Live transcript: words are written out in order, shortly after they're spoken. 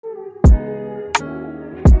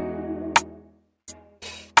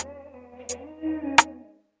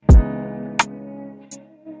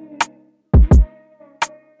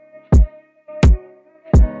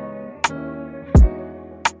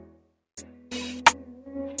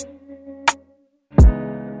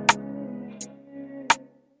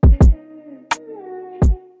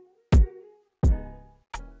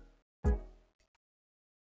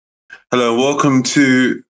Hello, welcome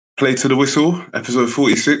to Play to the Whistle, episode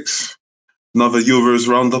 46. Another Euros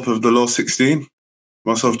roundup of the last 16.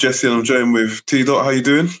 Myself, Jesse, and I'm joined with T Dot. How you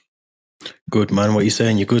doing? Good, man. What are you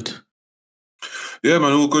saying? You good? Yeah,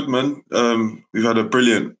 man, all good, man. We've had a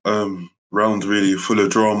brilliant round, really, full of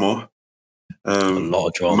drama. A lot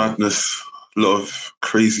of drama. Madness, a lot of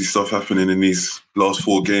crazy stuff happening in these last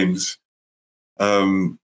four games.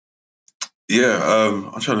 I'm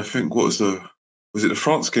trying to think, was it the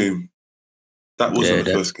France game? That wasn't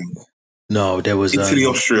the first game. No, there was Italy,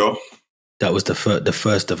 Austria. That was the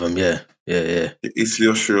first of them. Yeah. Italy,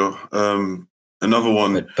 Austria. Another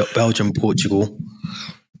one. Belgium, Portugal.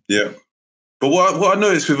 Yeah, but what I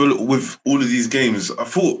noticed with all of these games, I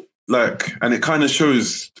thought and it kind of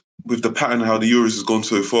shows with the pattern how the Euros has gone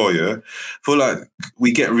so far. Yeah, I feel like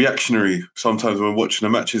we get reactionary sometimes when we're watching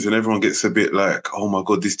the matches, and everyone gets a bit like, "Oh my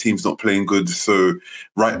god, this team's not playing good," so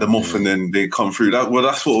write them off, and then they come through. That's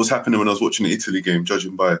what was happening when I was watching the Italy game,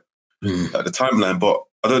 judging by the timeline. But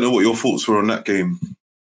I don't know what your thoughts were on that game.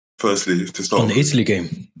 Firstly, to start on the Italy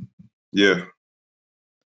game, yeah,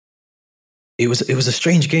 it was a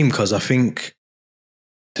strange game because I think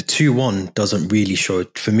the 2-1 doesn't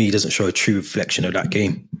show a true reflection of that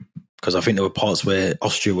game, because I think there were parts where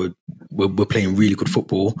Austria were playing really good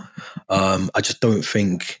football. I just don't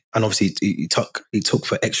think, and obviously it took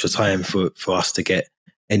for extra time for us to get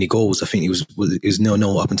any goals. I think it was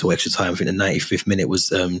 0-0 up until extra time. I think the 95th minute was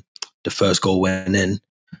the first goal went in.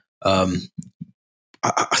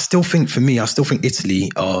 I still think Italy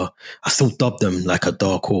I still dub them like a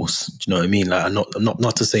dark horse. Do you know what I mean? Like, I'm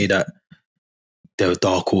not to say that they're a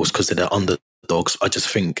dark horse because they're the underdogs. I just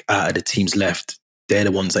think out of the teams left, they're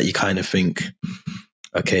the ones that you kind of think,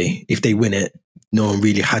 okay, if they win it, no one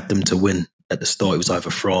really had them to win at the start. It was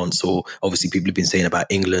either France or obviously people have been saying about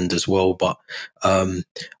England as well. But I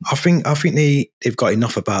think they've got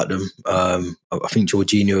enough about them. I think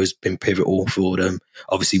Jorginho has been pivotal for them.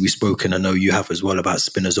 Obviously, we've spoken, I know you have as well, about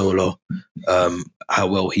Spinazzola, how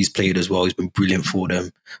well he's played as well. He's been brilliant for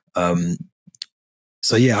them.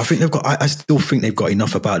 So yeah, I think I still think they've got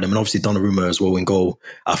enough about them, and obviously Donnarumma as well in goal.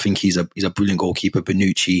 I think he's a brilliant goalkeeper.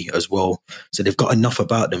 Bonucci as well. So they've got enough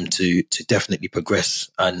about them to definitely progress.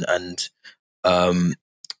 And I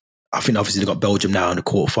think obviously they've got Belgium now in the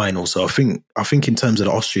quarterfinal. So I think in terms of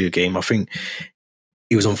the Austria game, I think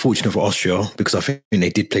it was unfortunate for Austria because I think they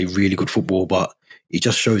did play really good football, but it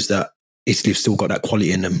just shows that Italy have still got that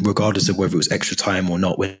quality in them, regardless of whether it was extra time or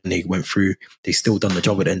not. When they went through, they still done the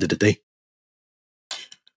job at the end of the day.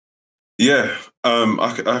 Yeah,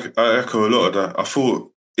 I echo a lot of that. I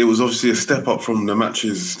thought it was obviously a step up from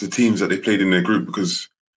the teams that they played in their group, because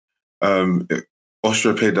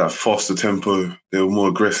Austria played that faster tempo. They were more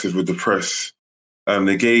aggressive with the press.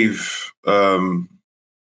 They gave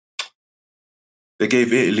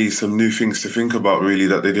Italy some new things to think about, really,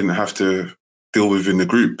 that they didn't have to deal with in the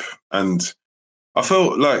group. And I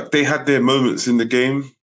felt like they had their moments in the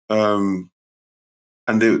game.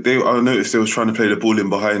 And I noticed they was trying to play the ball in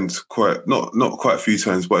behind not quite a few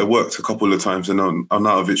times, but it worked a couple of times, and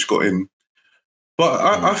Arnautovic got in. But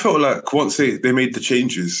I felt like once they made the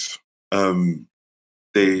changes,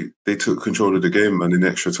 they took control of the game and in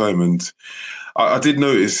extra time. And I did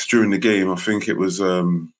notice during the game, I think it was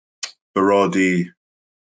Berardi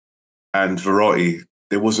and Verratti,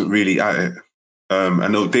 they wasn't really at it.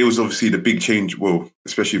 And they was obviously the big change. Well,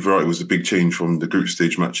 especially Verratti was the big change from the group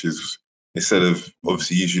stage matches, instead of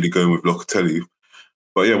obviously usually going with Locatelli.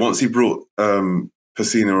 But yeah, once he brought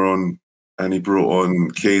Pessina on and he brought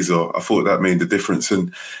on Chiesa, I thought that made the difference.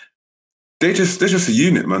 And they're just a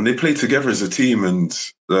unit, man. They play together as a team. And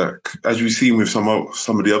like, as we've seen with some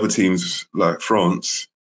of the other teams like France,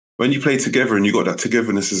 when you play together and you got that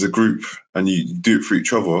togetherness as a group and you do it for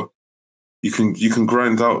each other, you can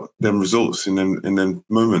grind out them results in them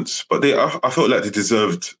moments. But I felt like they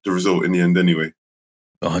deserved the result in the end anyway.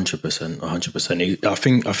 100%. I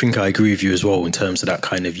think I agree with you as well in terms of that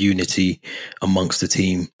kind of unity amongst the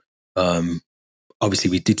team.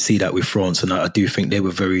 Obviously, we did see that with France, and I do think they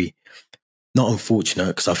were very not unfortunate,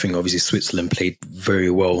 because I think obviously Switzerland played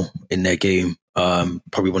very well in their game.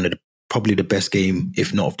 Probably the best game,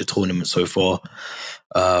 if not of the tournament so far.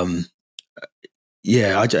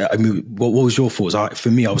 Yeah, I mean, what was your thoughts?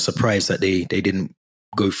 For me, I was surprised that they didn't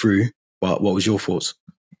go through. But what was your thoughts?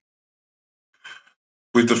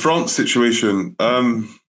 With the France situation,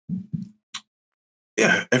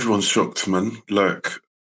 yeah, everyone's shocked, man. Like,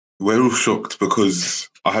 we're all shocked because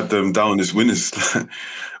I had them down as winners,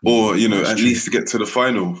 or at least to get to the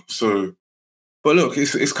final. So, but look,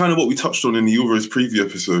 it's kind of what we touched on in the Euros preview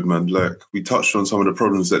episode, man. Like, we touched on some of the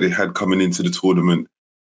problems that they had coming into the tournament.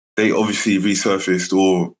 they obviously resurfaced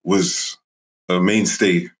or was a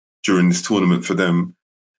mainstay during this tournament for them.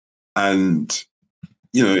 And,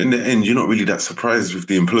 you know, in the end, you're not really that surprised with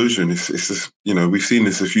the implosion. It's just, you know, we've seen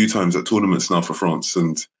this a few times at tournaments now for France.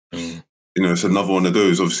 And, you know, it's another one of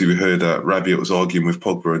those. Obviously, we heard that Rabiot was arguing with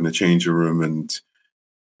Pogba in the changing room, and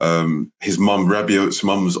his mum, Rabiot's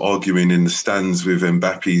mum, was arguing in the stands with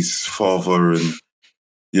Mbappe's father, and,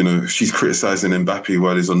 you know, she's criticising Mbappe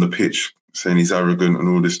while he's on the pitch, saying he's arrogant and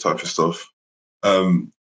all this type of stuff.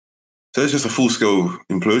 So it's just a full-scale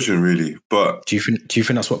implosion, really. But do you think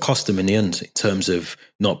that's what cost them in the end, in terms of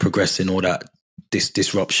not progressing, all that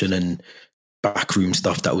disruption and backroom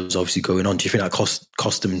stuff that was obviously going on? Do you think that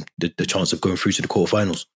cost them the chance of going through to the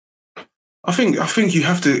quarterfinals? I think you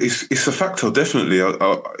have to. It's a factor, definitely.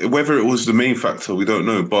 Whether it was the main factor, we don't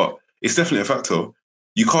know, but it's definitely a factor.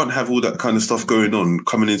 You can't have all that kind of stuff going on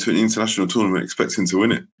coming into an international tournament expecting to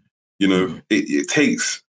win it. You know, it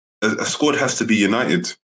takes a squad has to be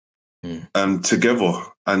united. Together,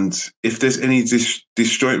 and if there's any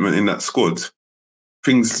disjointment in that squad,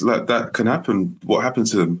 things like that can happen. What happened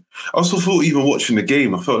to them? I also thought, even watching the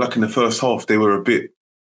game, I felt like in the first half they were a bit,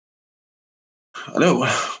 I don't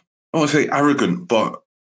want to say arrogant, but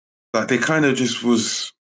like they kind of just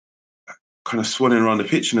was kind of swanning around the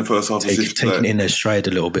pitch in the first half, taking in their stride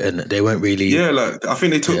a little bit, and they weren't really. Yeah, like I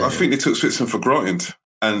think they took Switzerland for granted,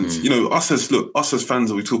 and you know, us as fans,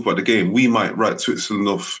 when we talk about the game, we might write Switzerland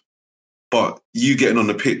off. But you getting on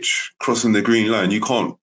the pitch, crossing the green line, you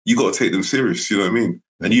got to take them serious, you know what I mean?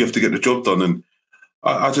 And you have to get the job done. And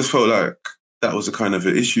I just felt like that was a kind of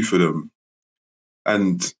an issue for them.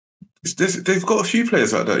 And they've got a few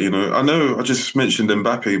players like that, you know. I know I just mentioned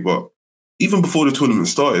Mbappe, but even before the tournament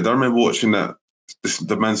started, I remember watching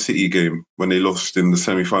the Man City game when they lost in the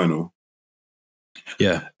semi-final.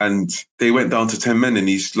 Yeah. And they went down to 10 men, and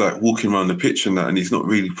he's like walking around the pitch and that, and he's not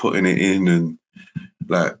really putting it in, and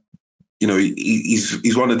like, you know,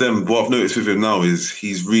 he's one of them. What I've noticed with him now is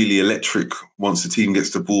he's really electric once the team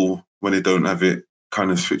gets the ball. When they don't have it,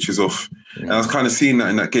 kind of switches off. Yeah. And I was kind of seeing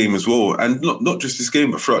that in that game as well. And not just this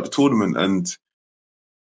game, but throughout the tournament. And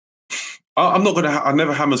I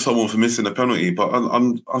never hammer someone for missing a penalty, but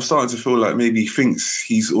I'm starting to feel like maybe he thinks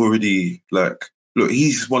he's already, like, look,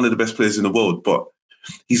 he's one of the best players in the world, but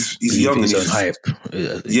he's young and he's hype.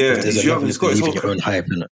 Yeah, he's young. He's got his own hype,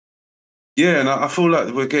 isn't it? Yeah, and I feel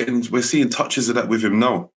like we're seeing touches of that with him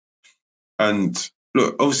now. And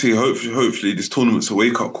look, obviously, hopefully this tournament's a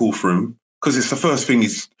wake-up call for him, because it's the first thing.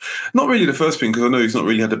 He's not really the first thing, because I know he's not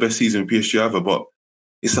really had the best season in PSG ever, but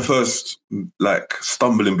it's the first like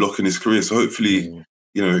stumbling block in his career. So hopefully,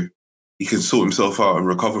 you know, he can sort himself out and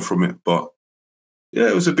recover from it. But yeah,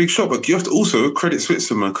 it was a big shock. But you have to also credit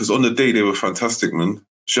Switzerland, because on the day they were fantastic, man.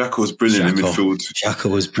 Xhaka was brilliant in midfield. Xhaka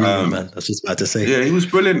was brilliant, man. That's just bad to say. Yeah, he was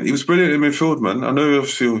brilliant. He was brilliant in midfield, man. I know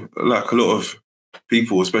obviously like a lot of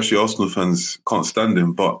people, especially Arsenal fans, can't stand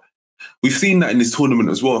him, but we've seen that in this tournament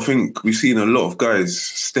as well. I think we've seen a lot of guys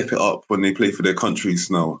step it up when they play for their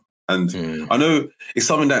countries now. And I know it's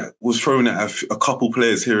something that was thrown at a couple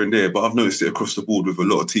players here and there, but I've noticed it across the board with a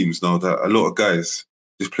lot of teams now, that a lot of guys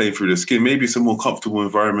just playing through their skin. Maybe it's a more comfortable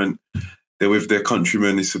environment. They're with their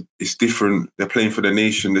countrymen. It's different. They're playing for their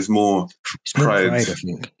nation. There's more pride. I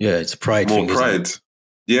think. Yeah, it's a pride. More pride.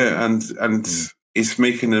 Yeah, and it's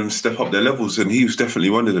making them step up their levels. And he was definitely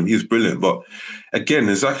one of them. He was brilliant. But again,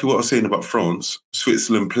 exactly what I was saying about France,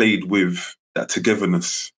 Switzerland played with that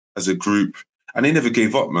togetherness as a group, and they never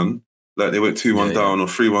gave up, man. Like they went 2-1 down or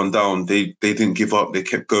 3-1 down. They didn't give up. They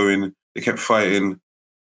kept going. They kept fighting,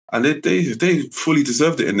 and they fully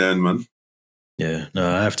deserved it in the end, man. Yeah, no,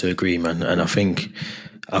 I have to agree, man. And I think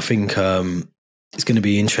it's going to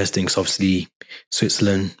be interesting, because obviously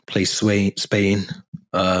Switzerland plays Spain.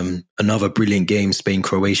 Another brilliant game,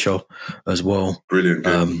 Spain-Croatia as well. Brilliant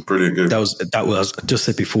game. That was just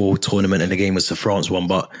said before tournament, and the game was the France one,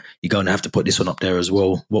 but you're going to have to put this one up there as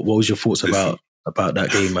well. What was your thoughts about that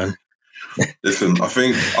game, man? Listen, I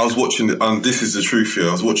think I was watching it, and this is the truth here.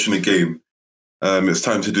 I was watching a game. It's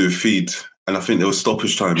time to do a feed. And I think there was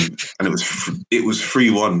stoppage time, and it was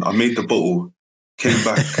 3-1. I made the bottle, came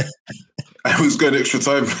back, and it was going extra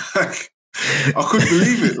time. I couldn't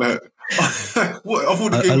believe it. Like, what? I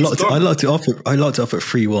thought the game was done. I locked it off at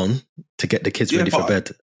 3-1 to get the kids ready for bed,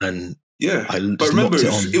 and but remember,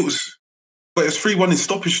 it was 3-1 in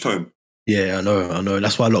stoppage time. Yeah, I know.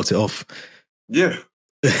 That's why I locked it off. Yeah,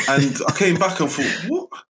 and I came back and thought,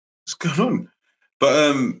 what's going on?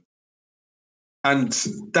 But and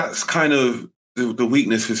that's kind of the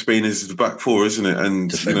weakness for Spain, is the back four, isn't it? And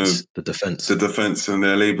the defense, and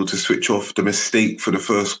they're able to switch off the mistake for the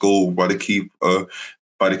first goal by the keeper,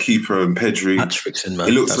 by the keeper and Pedri. Match fixing, man.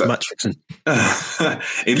 It looks That's like match fixing.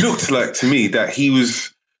 it looked like to me that he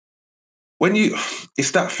was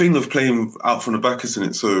it's that thing of playing out from the back, isn't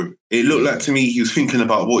it? So it looked like to me he was thinking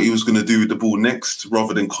about what he was going to do with the ball next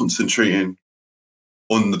rather than concentrating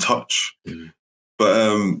on the touch.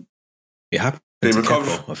 But it happened they to recovered,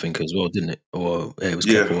 Kepa, I think, as well, didn't it? Or it was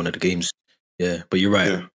Kepa one of the games. Yeah, but you're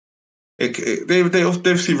right. Yeah. They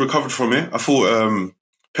obviously recovered from it. I thought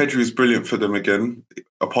Pedri was brilliant for them again.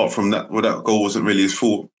 Apart from that, that goal wasn't really his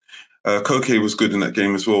fault. Koke was good in that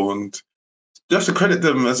game as well, and you have to credit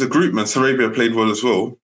them as a group, man. Sarabia played well as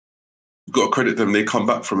well. You've got to credit them. They come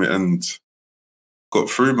back from it and got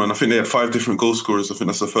through, man. I think they had 5 different goal scorers. I think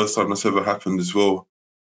that's the first time that's ever happened as well.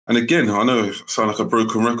 And again, I know it sounds like a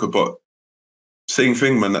broken record, but same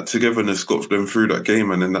thing, man. That togetherness got them through that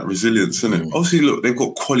game, and then that resilience, innit? Obviously, look, they've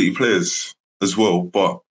got quality players as well,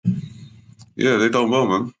 but yeah, they done well,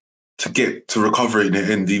 man. To get to recover in the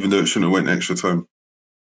end, even though it shouldn't have went extra time.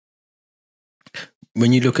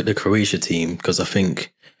 When you look at the Croatia team, because I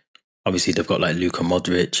think obviously they've got like Luka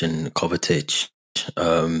Modric and Kovacic,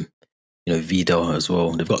 Vida as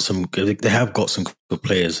well. They have got some good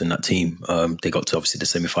players in that team. They got to obviously the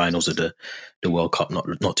semi-finals of the World Cup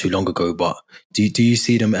not too long ago. But do you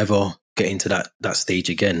see them ever get into that stage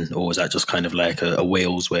again, or was that just kind of like a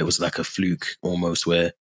Wales where it was like a fluke almost,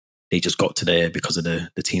 where they just got to there because of the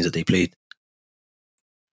teams that they played?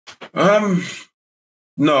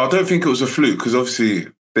 No, I don't think it was a fluke, because obviously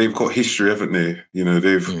they've got history, haven't they?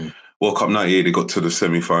 They've World Cup 98, they got to the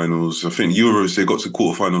semi-finals. I think Euros, they got to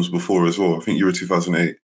quarterfinals before as well. I think Euro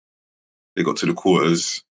 2008, they got to the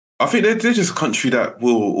quarters. I think they're just a country that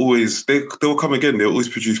will always, they'll come again. They'll always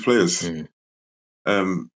produce players.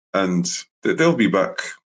 And they'll be back.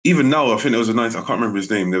 Even now, I think there was I can't remember his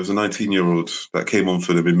name. There was a 19-year-old that came on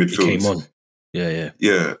for them in midfield. He came on.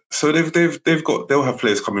 Yeah. So they'll have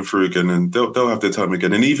players coming through again, and they'll have their time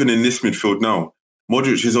again. And even in this midfield now,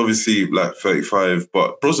 Modric is obviously like 35,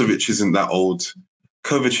 but Brozovic isn't that old.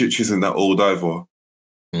 Kovacic isn't that old either.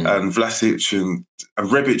 And Vlasic and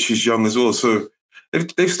Rebic is young as well. So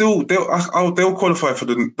they'll qualify for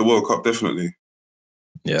the World Cup, definitely.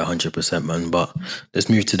 Yeah, 100%, man. But let's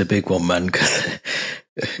move to the big one, man, because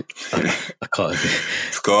I can't.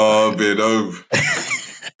 It's coming over.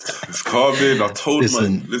 It's coming. I told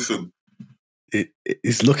man, listen.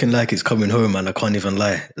 It's looking like it's coming home, man. I can't even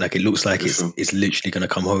lie. Like, it looks like it's literally going to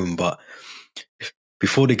come home. But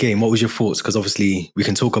before the game, what was your thoughts? Because obviously we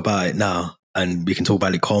can talk about it now and we can talk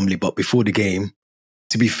about it calmly. But before the game,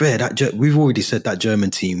 to be fair, we've already said that German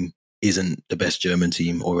team isn't the best German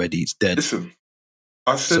team already. It's dead. Listen,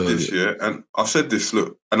 I said this, and I said this,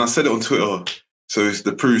 look, and I said it on Twitter. So it's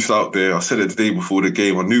the proof's out there. I said it the day before the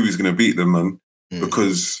game. I knew he was going to beat them, man,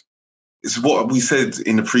 because it's what we said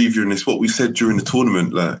in the preview, and it's what we said during the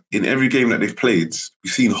tournament. Like, in every game that they've played,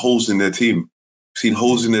 we've seen holes in their team. We've seen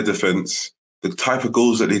holes in their defence. The type of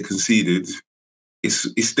goals that they conceded,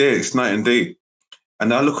 it's there. It's night and day.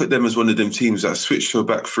 And I look at them as one of them teams that switched to a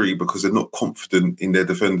back three because they're not confident in their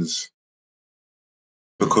defenders.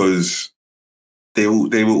 Because they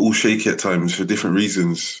were all shaky at times for different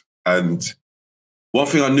reasons. And one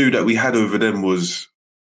thing I knew that we had over them was,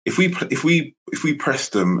 if we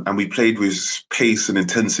pressed them and we played with pace and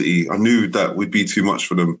intensity, I knew that would be too much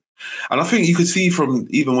for them. And I think you could see from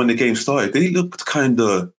even when the game started, they looked kind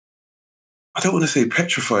of, I don't want to say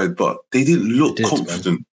petrified, but they didn't look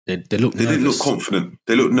confident. They looked nervous. They didn't look confident.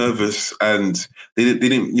 They looked nervous, and they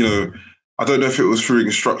didn't, I don't know if it was through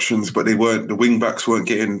instructions, but the wing backs weren't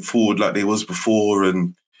getting forward like they was before.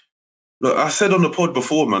 And look, I said on the pod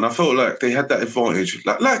before, man, I felt like they had that advantage,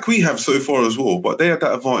 like we have so far as well, but they had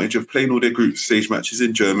that advantage of playing all their group stage matches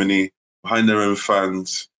in Germany, behind their own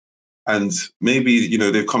fans. And maybe,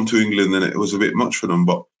 they've come to England and it was a bit much for them,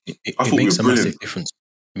 but I thought we were brilliant. Massive difference.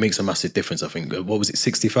 It makes a massive difference, I think. What was it,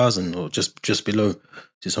 60,000 or just below?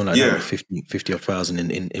 Just something like that,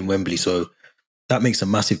 50,000 in Wembley. So that makes a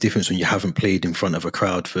massive difference when you haven't played in front of a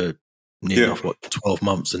crowd for nearly 12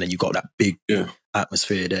 months, and then you got that big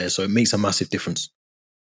atmosphere there. So it makes a massive difference.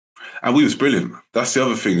 And we was brilliant. That's the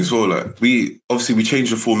other thing as well. Like, we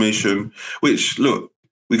changed the formation, which, look,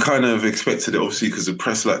 we kind of expected it, obviously, because the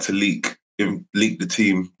press like to leak the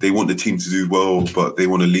team. They want the team to do well, but they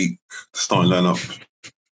want to leak the starting lineup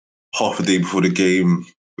half a day before the game,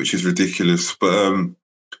 which is ridiculous. But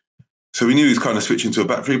so we knew he was kind of switching to a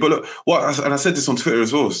back three. But look, and I said this on Twitter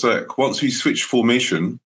as well. So like, once we switch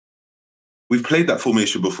formation, we've played that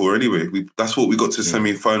formation before anyway. That's what we got to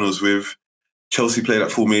semi-finals with. Chelsea played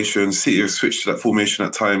that formation. City have switched to that formation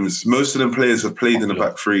at times. Most of them players have played in the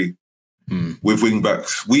back three with wing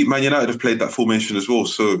backs. Man United have played that formation as well.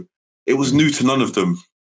 So it was new to none of them.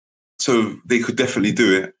 so they could definitely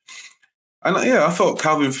do it. And I thought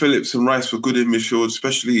Calvin Phillips and Rice were good in midfield,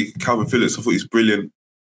 especially Calvin Phillips. I thought he's brilliant.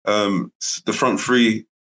 The front three, I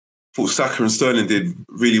thought Saka and Sterling did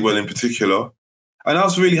really well in particular. And I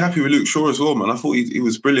was really happy with Luke Shaw as well, man. I thought he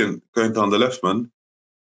was brilliant going down the left, man.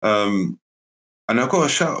 And I've got to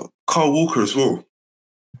shout Carl Walker as well.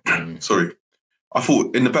 Sorry. I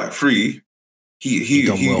thought in the back three,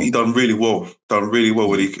 he done really well. Done really well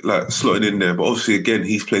when he slotted in there. But obviously, again,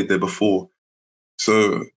 he's played there before.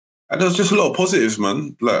 So, and there was just a lot of positives,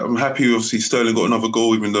 man. Like, I'm happy, obviously, Sterling got another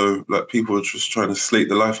goal, even though people are just trying to slate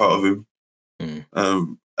the life out of him.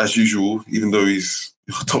 As usual, even though he's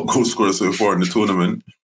top goal scorer so far in the tournament.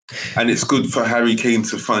 And it's good for Harry Kane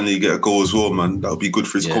to finally get a goal as well, man. That would be good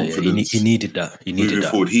for his confidence. He needed that. Moving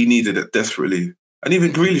forward. He needed it desperately. And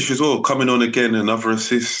even Grealish as well, coming on again, another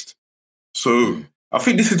assist. So I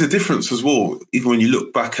think this is the difference as well. Even when you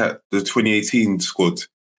look back at the 2018 squad,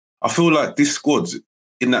 I feel like this squad,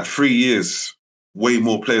 in that 3 years, way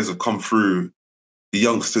more players have come through. The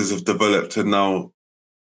youngsters have developed, and now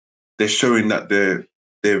they're showing that they're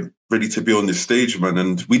ready to be on this stage, man.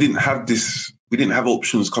 And we didn't have this. We didn't have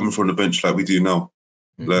options coming from the bench like we do now.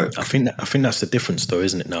 Like, I think that's the difference, though,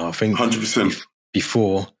 isn't it? Now I think 100%.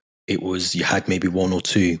 Before it was you had maybe one or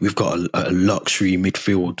two. We've got a luxury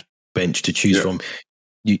midfield bench to choose from.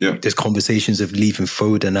 There's conversations of leaving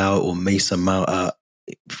Foden out or Mason Mount out,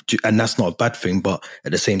 and that's not a bad thing. But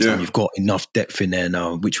at the same time, you've got enough depth in there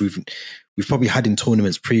now, which we've probably had in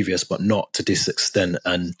tournaments previous, but not to this extent.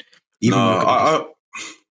 And even when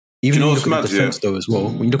you look at the defense though as well,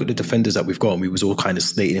 when you look at the defenders that we've got, and we was all kind of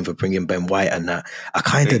slating for bringing Ben White and that, I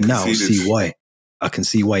kind of now see why. I can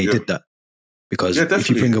see why he did that. Because if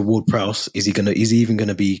you bring a Ward-Prowse, is he even going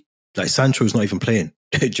to be like Sancho's not even playing?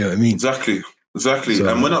 Do you know what I mean? Exactly. So,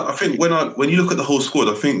 and when you look at the whole squad,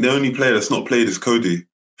 I think the only player that's not played is Cody,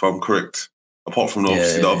 if I'm correct. Apart from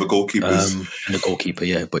obviously the other goalkeepers. And the goalkeeper,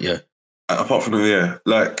 apart from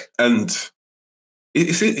and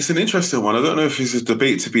it's an interesting one. I don't know if it's a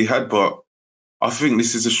debate to be had, but I think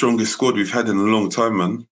this is the strongest squad we've had in a long time,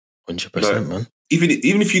 man. 100%, man.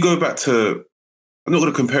 Even if you go back to, I'm not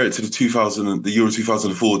going to compare it to the Euro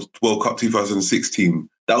 2004, World Cup 2016.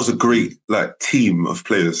 That was a great team of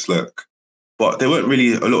players, but there weren't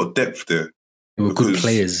really a lot of depth there. There were good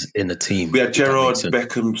players in the team. We had Gerrard,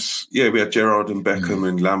 Beckham's. Yeah, we had Gerrard and Beckham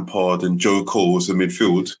and Lampard and Joe Cole as a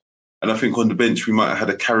midfield. And I think on the bench we might have had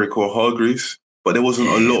a Carrick or Hargreaves, but there wasn't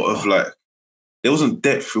a lot of there wasn't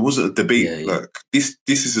depth. It wasn't a debate. This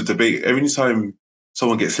is a debate. Every time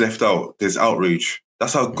someone gets left out, there's outrage.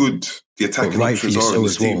 That's how good the attacking options are in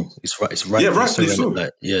this team. It's rightfully so.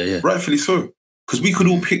 Rightfully so. Because we could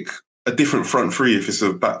all pick a different front three if it's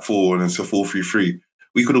a back four and it's a 4-3-3.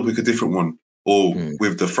 We could all pick a different one. Or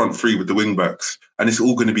with the front three with the wing backs. And it's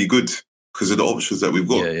all going to be good because of the options that we've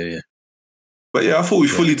got. But I thought we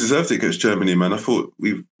fully deserved it against Germany, man. I thought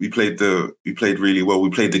we played really well. We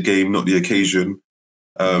played the game, not the occasion.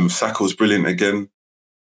 Saka was brilliant again.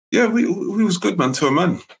 Yeah, we was good, man, to a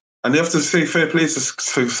man. And you have to say fair play to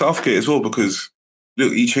Southgate as well, because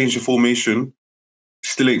look, he changed the formation,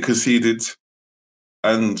 still ain't conceded.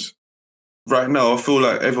 And right now, I feel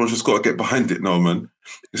like everyone's just got to get behind it now, man.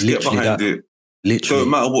 Just get behind it. Literally. Don't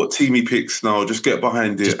matter what team he picks now, just get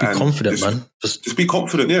behind it. Just be confident, man. Just be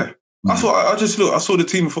confident, yeah. I saw the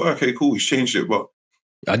team and thought, okay, cool, he's changed it, but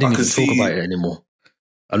I didn't even talk about it anymore.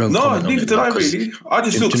 Neither did I really. I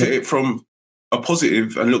just looked at it from a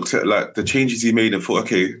positive and looked at the changes he made and thought,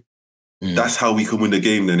 okay, that's how we can win the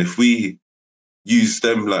game then. If we use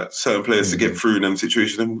them, certain players to get through in them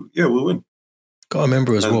situations, then we'll win. Gotta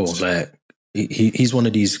remember as well, he's one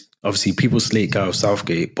of these, obviously people slate Gareth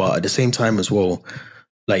Southgate, but at the same time as well,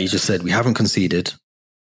 like you just said, we haven't conceded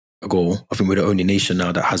a goal. I think we're the only nation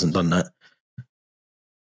now that hasn't done that.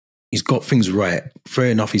 He's got things right. Fair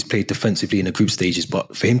enough, he's played defensively in the group stages,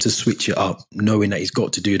 but for him to switch it up, knowing that he's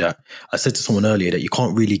got to do that. I said to someone earlier that you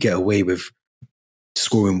can't really get away with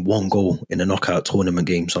scoring one goal in a knockout tournament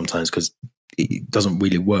game sometimes, because it doesn't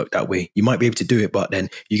really work that way. You might be able to do it, but then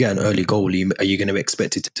you get an early goal. Are you going to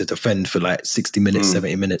expect it to defend for 60 minutes,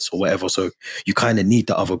 70 minutes or whatever? So you kind of need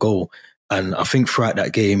the other goal. And I think throughout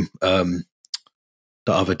that game, the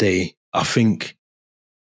other day, I think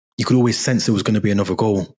you could always sense there was going to be another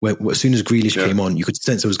goal. As soon as Grealish came on, you could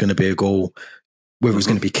sense there was going to be a goal, whether it was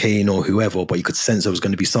going to be Kane or whoever, but you could sense there was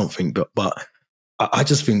going to be something. But I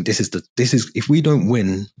just think this is if we don't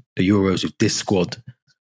win the Euros with this squad,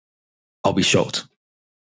 I'll be shocked.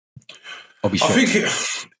 I think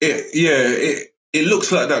it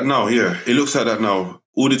looks like that now. Yeah, it looks like that now.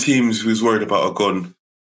 All the teams who's worried about are gone.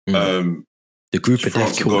 The group of death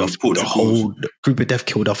France are killed gone. off the Portugal. whole group of death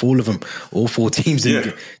killed off all of them, all 4 teams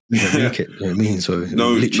didn't make it. You know what I mean? So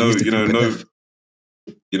No, literally, is the group of death.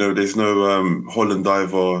 There's no Holland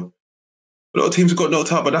either. A lot of teams have got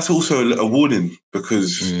knocked out, but that's also a warning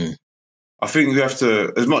because I think we have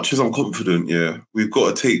to, as much as I'm confident, we've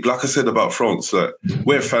got to take, like I said about France, like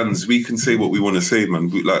we're fans, we can say what we want to say,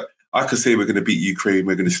 man. I could say we're going to beat Ukraine,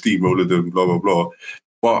 we're going to steamroller them, blah, blah, blah.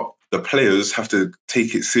 But the players have to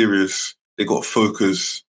take it serious. They've got to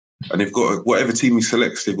focus, and they've got to, whatever team he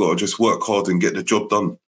selects, they've got to just work hard and get the job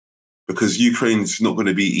done because Ukraine's not going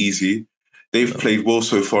to be easy. They've played well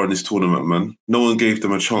so far in this tournament, man. No one gave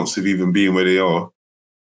them a chance of even being where they are.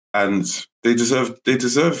 And they deserve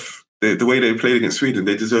the way they played against Sweden,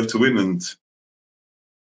 they deserve to win. And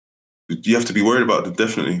you have to be worried about them,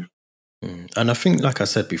 definitely. And I think, like I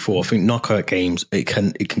said before, I think knockout games, it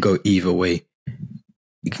can go either way.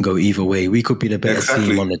 It can go either way. We could be the better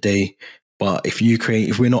team on the day, but if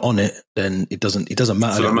we're not on it, then it doesn't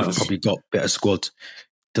matter that we've probably got better squad. It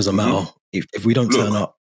doesn't matter. If we don't turn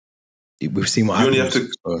up, we've seen what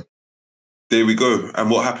happens. There we go.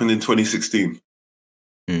 And what happened in 2016?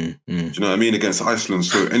 Do you know what I mean? Against Iceland.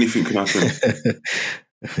 So anything can happen.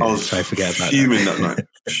 I was fuming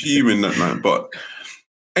that night. But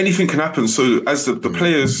anything can happen. So as the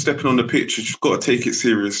players stepping on the pitch, you've got to take it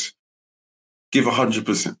serious. Give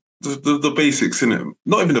 100%. The basics, innit?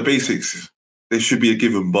 Not even the basics. They should be a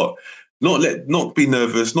given, but not be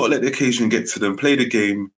nervous, not let the occasion get to them. Play the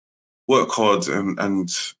game, work hard, and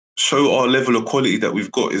show our level of quality that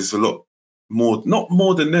we've got is a lot more, not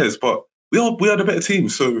more than theirs, but we are the better team,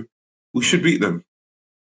 so we should beat them.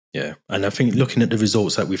 Yeah, and I think looking at the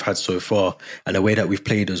results that we've had so far and the way that we've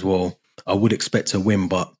played as well, I would expect a win,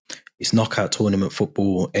 but it's knockout tournament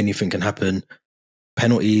football. Anything can happen.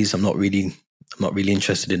 Penalties, I'm not really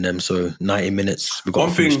interested in them. So 90 minutes, we've got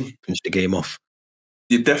to finish the game off.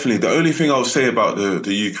 Yeah, definitely. The only thing I'll say about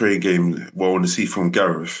the Ukraine game, what I want to see from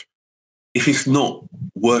Gareth, if it's not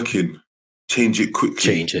working, change it quickly.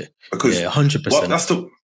 Change it. Because 100%.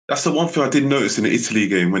 That's the one thing I did notice in the Italy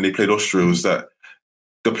game when they played Austria was that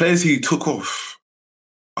the players he took off,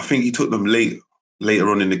 I think he took them later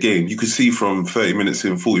on in the game. You could see from 30 minutes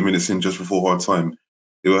in, 40 minutes in, just before half time,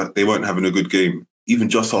 they weren't having a good game. Even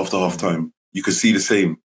just after half time, you could see the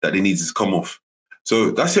same, that they needed to come off.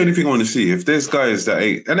 So that's the only thing I want to see. If there's guys that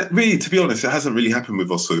ain't, and really, to be honest, it hasn't really happened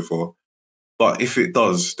with us so far. But if it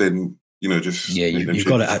does, then just you've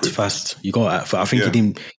got to act fast. You got to act fast. I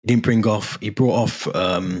think he brought off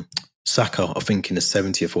Saka, I think in the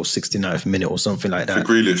 70th or 69th minute or something like that.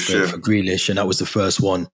 For Grealish, For Grealish, and that was the first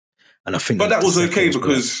one. And I think, but that was okay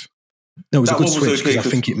because it was a good switch because I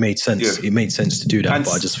think it made sense. Yeah. It made sense to do that,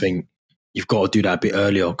 but I just think you've got to do that a bit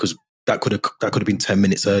earlier because that could have been 10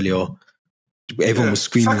 minutes earlier. Everyone was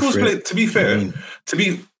screaming for it. To be fair,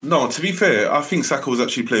 I think Saka was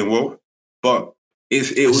actually playing well, but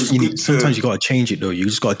it was good. Sometimes you got to change it though. You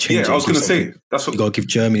just got to change it. Yeah, I was going to say that's what you got to give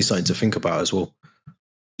Germany something to think about as well.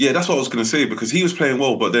 Yeah, that's what I was going to say because he was playing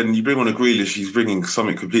well, but then you bring on a Grealish, he's bringing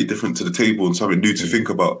something completely different to the table and something new to think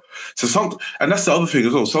about. So and that's the other thing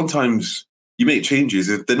as well. Sometimes you make changes;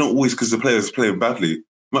 they're not always because the player's playing badly. You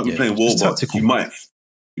might be playing well, but you might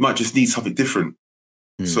just need something different.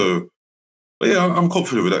 So, but yeah, I'm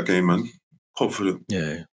confident with that game, man. Confident.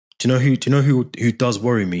 Yeah. Do you know who does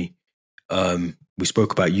worry me? We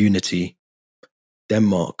spoke about unity.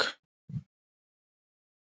 Denmark.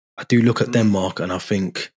 I do look at Denmark and I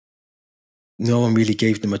think no one really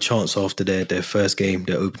gave them a chance after their first game,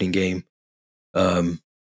 their opening game, with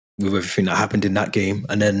everything that happened in that game.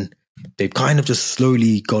 And then they've kind of just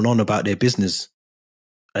slowly gone on about their business.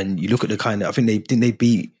 And you look at I think they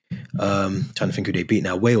beat, trying to think who they beat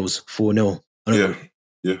now, Wales 4-0. Yeah.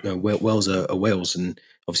 Wales are Wales, and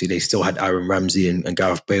obviously they still had Aaron Ramsey and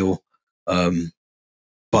Gareth Bale.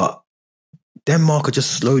 But Denmark are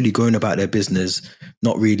just slowly going about their business,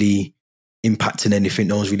 not really impacting anything.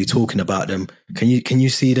 No one's really talking about them. Can you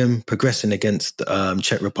see them progressing against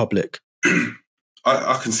Czech Republic?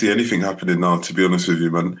 I can see anything happening now, to be honest with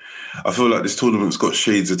you, man. I feel like this tournament's got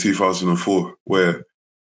shades of 2004 where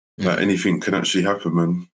anything can actually happen,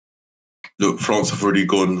 man. Look, France have already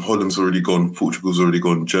gone, Holland's already gone, Portugal's already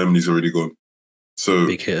gone, Germany's already gone. So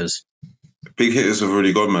big hitters have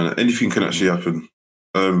already gone, man. Anything can actually happen.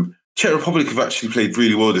 Czech Republic have actually played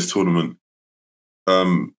really well this tournament.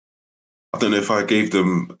 I don't know if I gave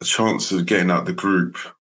them a chance of getting out the group,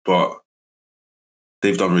 but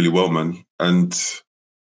they've done really well, man. And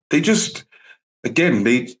they just, again,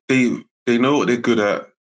 they know what they're good at.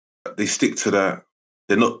 They stick to that.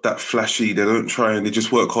 They're not that flashy. They don't try, and they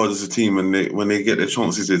just work hard as a team. And when they get their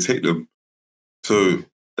chances, they take them. So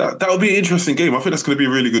that would be an interesting game. I think that's going to be a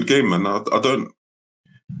really good game, man.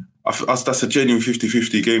 That's a genuine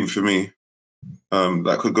 50-50 game for me.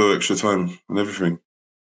 That could go extra time and everything.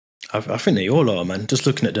 I think they all are, man. Just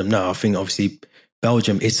looking at them now, I think obviously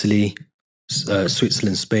Belgium, Italy,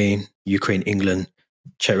 Switzerland, Spain, Ukraine, England,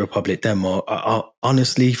 Czech Republic, Denmark.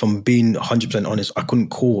 Honestly, if I'm being 100% honest, I couldn't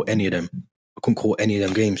call any of them. I couldn't call any of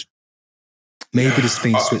them games. Maybe the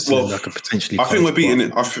Spain, Switzerland, I could potentially. I think we're beating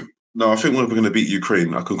it. I think we're going to beat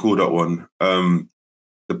Ukraine. I can call that one.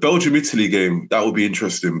 The Belgium-Italy game, that would be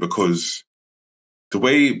interesting because the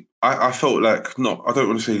way I felt like, I don't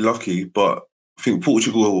want to say lucky, but I think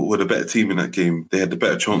Portugal were the better team in that game. They had the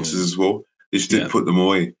better chances as well. They just didn't put them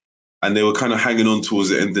away. And they were kind of hanging on towards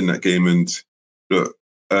the end in that game. And look,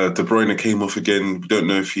 De Bruyne came off again. We don't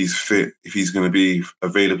know if he's fit, if he's going to be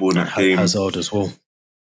available in that game. Hazard as well.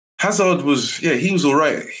 Hazard he was all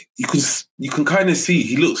right. You can kind of see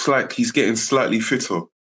he looks like he's getting slightly fitter.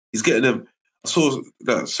 He's getting I saw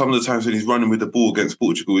that some of the times when he's running with the ball against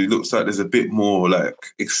Portugal, he looks like there's a bit more like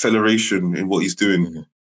acceleration in what he's doing.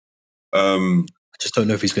 I just don't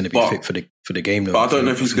know if he's going to be fit for the game. Though. But I don't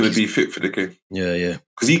know if he's going to be fit for the game. Yeah.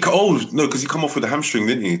 Because he come off with a hamstring,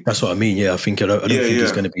 didn't he? That's what I mean. Yeah, I don't think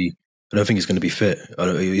he's going to be. I don't think he's going to be fit.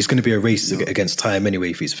 It's going to be a race against time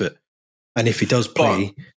anyway if he's fit. And if he does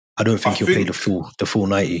play, I don't think he'll play the full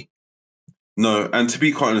 90. No, and to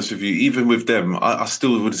be quite honest with you, even with them, I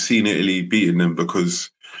still would have seen Italy beating them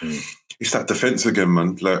because it's that defense again,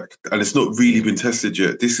 man. Like, and it's not really been tested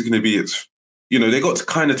yet. This is going to be they got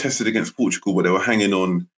kind of tested against Portugal, but they were hanging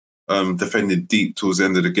on, defending deep towards the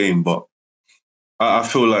end of the game. But I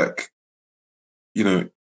feel like, if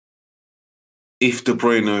De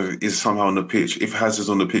Bruyne is somehow on the pitch, if Hazard's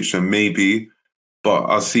on the pitch, then maybe. But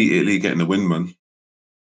I see Italy getting the win, man.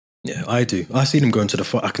 Yeah, I do. I see them going to the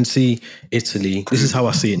final. I can see Italy. This is how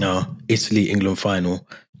I see it now. Italy, England final.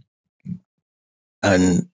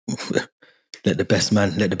 And let the best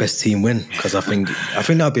team win. Because I think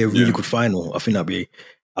that'd be a really good final. I think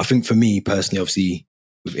for me personally, obviously,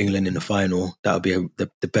 with England in the final, that would be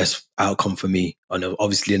the best outcome for me. I know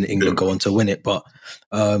obviously England go on to win it, but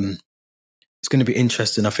it's going to be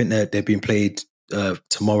interesting. I think they're being played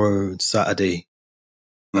tomorrow, Saturday.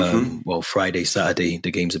 Friday, Saturday, the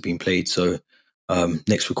games are being played. So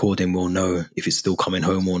next recording, we'll know if it's still coming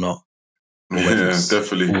home or not. Or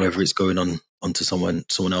definitely. Or whether it's going onto someone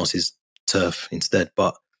else's turf instead.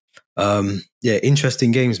 But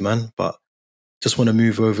interesting games, man. But just want to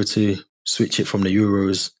move over to switch it from the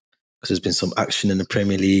Euros because there's been some action in the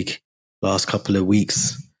Premier League last couple of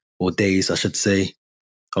weeks or days, I should say.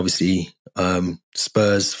 Obviously,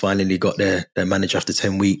 Spurs finally got their manager after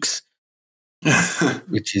 10 weeks.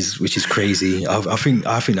 which is crazy. I think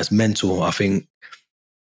that's mental. I think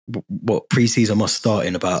what pre-season must start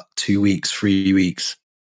in about 2 weeks, 3 weeks.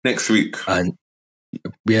 Next week. And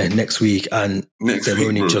next week. And they've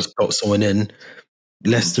only just got someone in.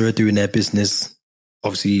 Leicester are doing their business.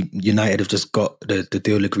 Obviously, United have just got the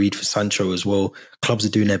deal agreed for Sancho as well. Clubs are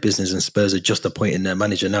doing their business and Spurs are just appointing their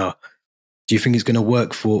manager now. Do you think it's going to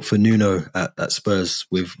work for Nuno at Spurs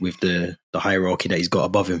with the hierarchy that he's got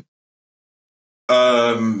above him?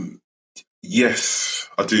 Yes,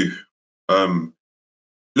 I do.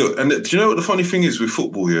 Look, and do you know what the funny thing is with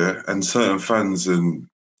football, and certain fans, and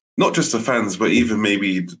not just the fans, but even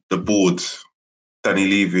maybe the board, Danny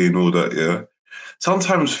Levy and all that,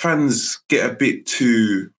 sometimes fans get a bit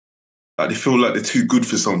too, like they feel like they're too good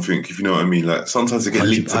for something, if you know what I mean. Like sometimes they get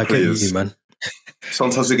linked to players. You, man.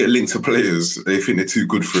 Sometimes they get linked to players, they think they're too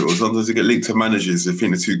good for it, or sometimes they get linked to managers, they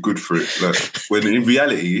think they're too good for it. Like when in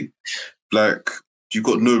reality, like you've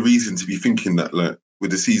got no reason to be thinking that, like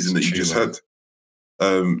with the season that you just had.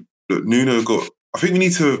 Look, Nuno I think we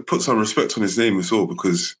need to put some respect on his name as well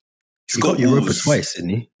because he's got Europa twice,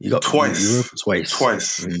 didn't he? He got Europa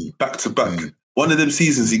twice. Back to back. One of them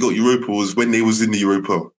seasons he got Europa was when they was in the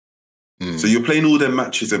Europa. So you're playing all them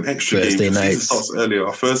matches and extra Thursday games. Nights. The season starts earlier,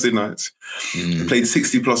 Thursday nights. Played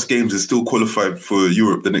 60 plus games and still qualified for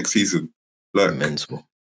Europe the next season. Like, mental.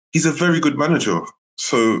 He's a very good manager.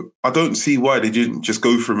 So I don't see why they didn't just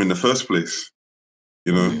go for him in the first place,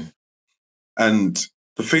 And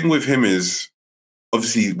the thing with him is,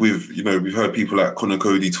 obviously, we've heard people like Conor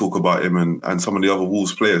Cody talk about him and some of the other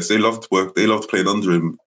Wolves players. They loved playing under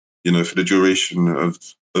him, for the duration of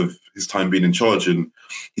his time being in charge. And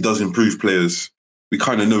he does improve players. We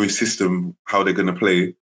kind of know his system, how they're going to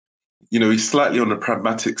play. He's slightly on the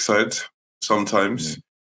pragmatic side sometimes,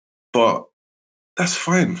 but that's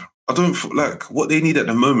fine. I don't like what they need at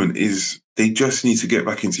the moment is they just need to get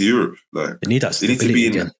back into Europe. Like they need that stability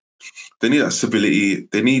again. They need that stability.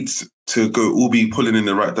 They need to all be pulling in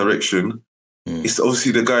the right direction. It's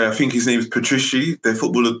obviously the guy, I think his name is Patrici, their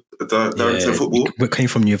footballer, director of football. He came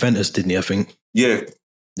from Juventus, didn't he, I think? Yeah.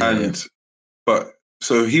 But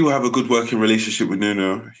so he will have a good working relationship with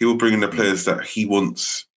Nuno. He will bring in the players that he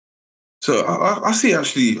wants. So I see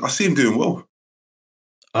him doing well.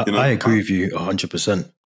 I agree with you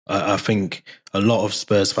 100%. I think a lot of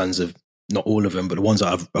Spurs fans have, not all of them, but the ones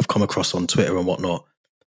that I've come across on Twitter and whatnot,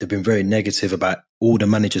 they've been very negative about all the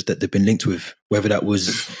managers that they've been linked with. Whether that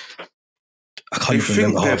was, I can't even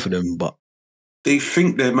remember half of them, but they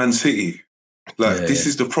think they're Man City. This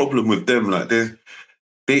is the problem with them. Like their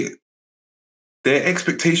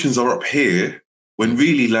expectations are up here when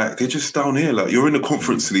really they're just down here. Like you're in the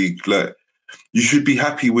Conference League. Like you should be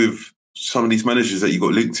happy with some of these managers that you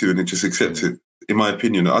got linked to and then just accept it. In my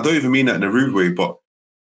opinion, I don't even mean that in a rude way, but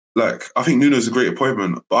I think Nuno's a great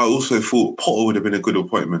appointment. But I also thought Potter would have been a good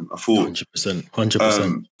appointment. I thought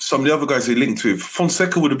 100%. Some of the other guys they linked with,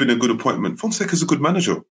 Fonseca would have been a good appointment. Fonseca's a good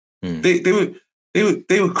manager. They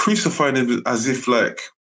were crucifying him as if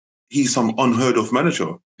he's some unheard of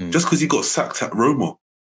manager just because he got sacked at Roma.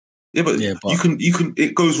 Yeah, but you can.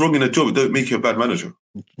 It goes wrong in a job. It don't make you a bad manager.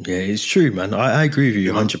 Yeah, it's true, man. I agree with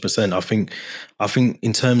you 100%. I think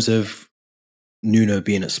in terms of Nuno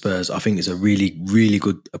being at Spurs, I think it's a really, really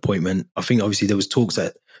good appointment. I think obviously there was talks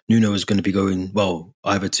that Nuno was going to be going,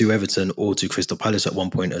 either to Everton or to Crystal Palace at one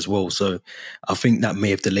point as well. So I think that may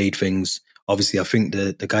have delayed things. Obviously, I think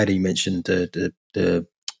the guy that you mentioned, the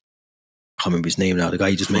I can't remember his name now, the guy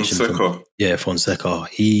you just mentioned. Fonseca.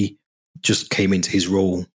 He just came into his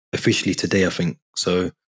role officially today, I think. So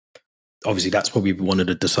obviously that's probably one of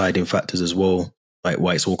the deciding factors as well,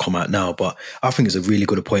 why it's all come out now. But I think it's a really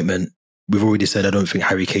good appointment. We've already said I don't think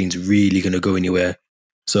Harry Kane's really going to go anywhere.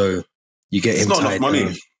 So you get him. It's not enough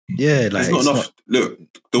money. Yeah, it's not enough. Look,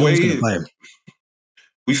 the way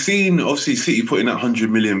we've seen, obviously, City putting that 100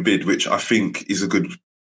 million bid, which I think is a good.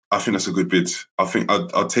 I think that's a good bid. I think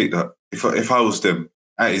I'd take that if I was them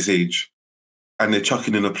at his age, and they're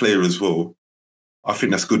chucking in a player as well. I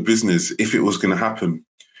think that's good business if it was going to happen.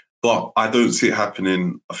 But I don't see it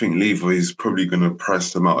happening. I think Lever is probably going to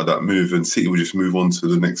price them out of that move, and City will just move on to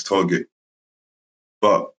the next target.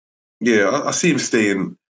 But yeah, I see him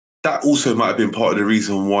staying. That also might have been part of the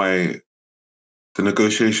reason why the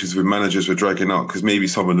negotiations with managers were dragging out, because maybe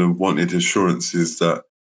some of them wanted assurances that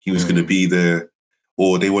he was going to be there,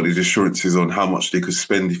 or they wanted assurances on how much they could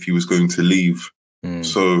spend if he was going to leave.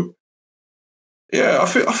 So yeah, I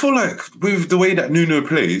feel like with the way that Nuno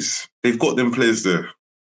plays, they've got them players there.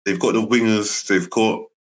 They've got the wingers. They've got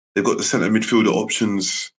the centre midfielder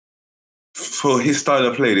options. For his style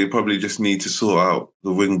of play, they probably just need to sort out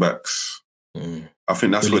the wing backs. I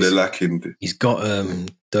think that's where they're lacking. He's got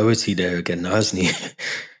Doherty there again now, hasn't he?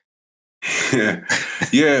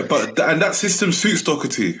 yeah, but that system suits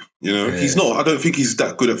Doherty. He's not. I don't think he's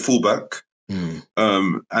that good at fullback.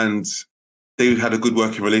 And they had a good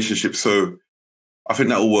working relationship, so I think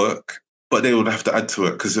that will work. But they would have to add to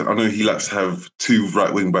it, because I know he likes to have 2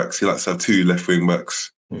 right wing backs. He likes to have 2 left wing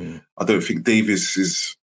backs. I don't think Davies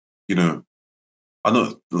is, I'm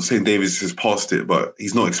not saying Davies has passed it, but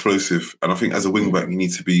he's not explosive. And I think as a wing back, you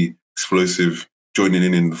need to be explosive,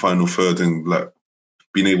 joining in the final third and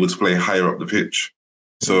being able to play higher up the pitch.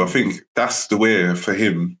 So I think that's the way for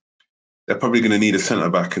him. They're probably going to need a centre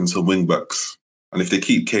back and some wing backs. And if they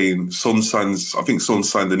keep Kane, I think Son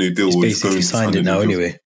signed a new deal. He's basically signed it now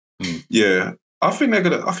anyway. Yeah, I think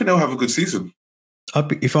they'll have a good season.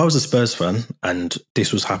 If I was a Spurs fan and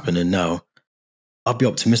this was happening now, I'd be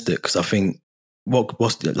optimistic, because I think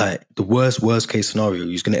what's the worst case scenario?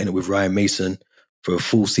 He's going to end up with Ryan Mason for a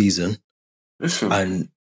full season. Listen, and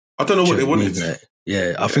I don't know what they wanted.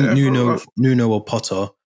 I think Nuno or Potter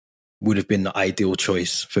would have been the ideal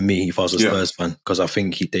choice for me if I was a Spurs fan, because I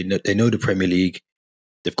think they know the Premier League.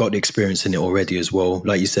 They've got the experience in it already as well.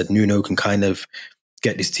 Like you said, Nuno can kind of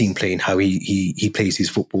get this team playing how he plays his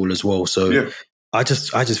football as well. So I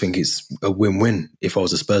just think it's a win-win. If I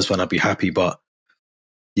was a Spurs fan, I'd be happy. But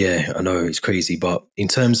yeah, I know it's crazy. But in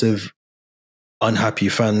terms of unhappy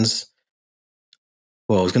fans,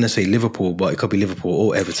 well, I was going to say Liverpool, but it could be Liverpool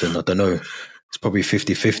or Everton. I don't know. It's probably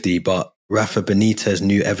 50-50. But Rafa Benitez,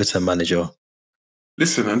 new Everton manager.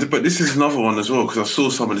 Listen, but this is another one as well, because I saw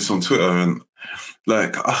some of this on Twitter, and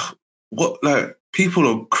people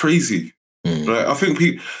are crazy. I think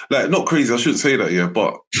people not crazy. I shouldn't say that,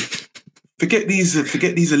 but forget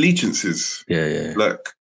these allegiances. Yeah.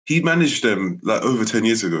 He managed them over 10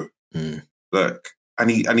 years ago. And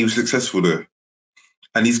he was successful there,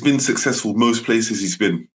 and he's been successful most places he's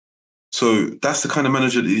been. So that's the kind of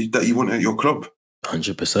manager that you want at your club.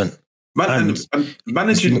 100%. And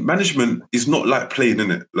management is not like playing,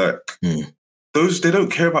 in it. they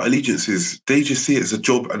don't care about allegiances. They just see it as a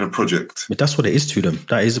job and a project. But that's what it is to them.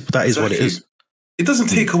 That is what it is. It doesn't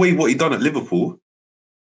take away what he done at Liverpool.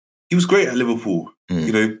 He was great at Liverpool.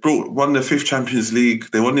 You know, won the 5th Champions League.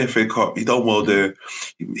 They won the FA Cup. He done well there.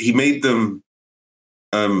 He made them.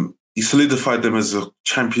 He solidified them as a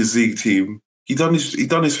Champions League team. He done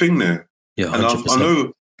his thing there. Yeah, and I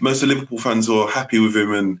know most of Liverpool fans are happy with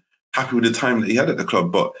him and happy with the time that he had at the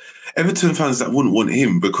club. But Everton fans that wouldn't want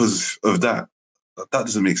him because of that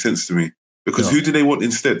doesn't make sense to me. Because who do they want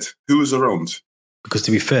instead? Who was around? Because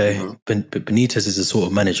to be fair, Benitez is the sort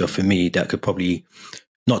of manager for me that could probably,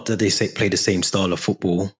 not that they say play the same style of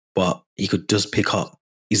football, but he could just pick up.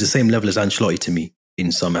 He's the same level as Ancelotti to me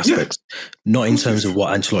in some aspects. Not in terms of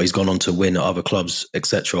what Ancelotti's gone on to win at other clubs,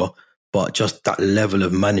 etc., but just that level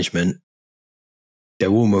of management. They're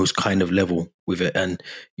almost kind of level with it. And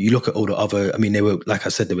you look at all the other, I mean, they were, like I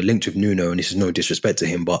said, they were linked with Nuno, and this is no disrespect to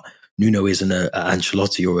him, but Nuno isn't a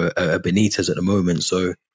Ancelotti or a Benitez at the moment.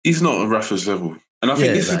 So he's not a Rafa's level. And I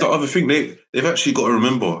think this is the other thing. They've actually got to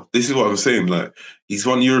remember, this is what I'm saying, like, he's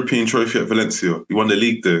won European trophy at Valencia. He won the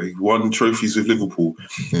league there. He won trophies with Liverpool.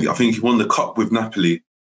 I think he won the cup with Napoli.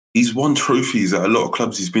 He's won trophies at a lot of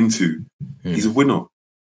clubs he's been to. He's a winner.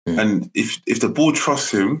 And if the board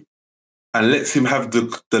trusts him, and lets him have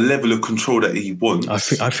the level of control that he wants, I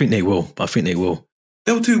think they will.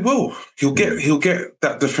 They'll do well. He'll get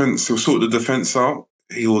that defense. He'll sort the defense out.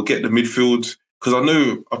 He will get the midfield, because I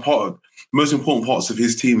know the most important parts of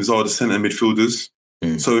his teams are the centre midfielders.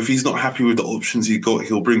 So if he's not happy with the options he got,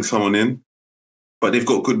 he'll bring someone in. But they've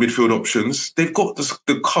got good midfield options. They've got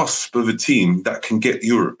the cusp of a team that can get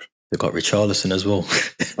Europe. They've got Richarlison as well.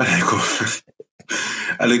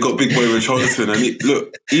 And they got big boy Richarlison, and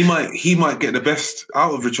he might get the best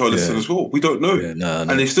out of Richarlison as well. We don't know.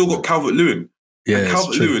 And they've still got Calvert-Lewin. And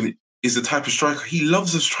Calvert-Lewin is the type of striker. He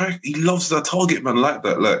loves a strike. He loves the target man like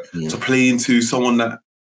that, to play into someone that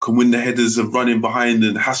can win the headers and run in behind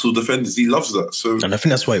and hassle defenders. He loves that. So, and I think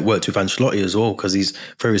that's why it worked with Ancelotti as well, because he's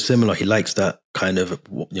very similar. He likes that kind of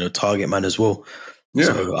target man as well. Yeah.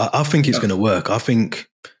 So I think it's going to work. I think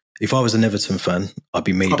if I was an Everton fan, I'd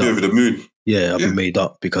be made up. Over the moon. Yeah, I'd be made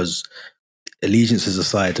up, because allegiances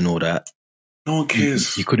aside and all that, no one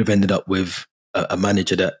cares. You could have ended up with a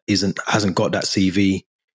manager that hasn't got that CV,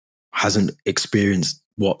 hasn't experienced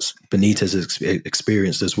what Benitez has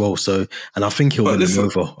experienced as well. So, and I think he'll win them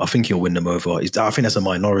over. I think he'll win them over. I think that's a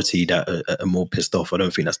minority that are more pissed off. I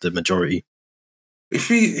don't think that's the majority.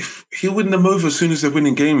 If he'll win them over as soon as they're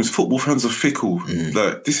winning games, football fans are fickle.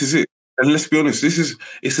 Like, this is it. And let's be honest,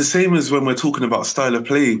 it's the same as when we're talking about style of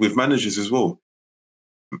play with managers as well.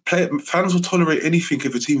 Fans will tolerate anything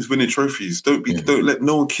if a team's winning trophies. Don't let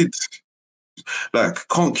no one can't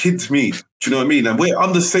kid me. Do you know what I mean? And we're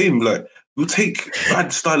on the same, we'll take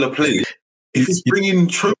bad style of play if it's bringing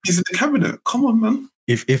trophies in the cabinet. Come on, man.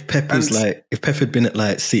 If Pep had been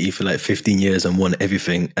at City for 15 years and won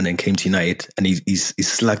everything, and then came to United and he's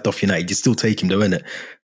slagged off United, you still take him though, innit?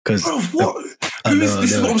 Because this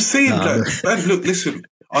is what I'm saying. Man, look, listen.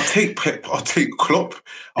 I'll take Pep. I'll take Klopp.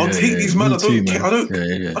 I'll take these men. I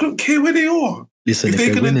don't care where they are. Listen,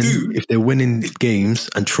 if they're winning games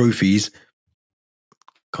and trophies,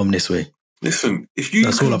 come this way. Listen, if you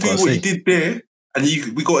can do what you did there, and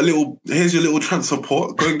we got here's your little transfer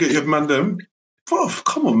pot. Go and get your man them.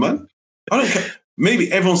 Come on, man. I don't care.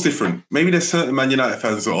 Maybe everyone's different. Maybe there's certain Man United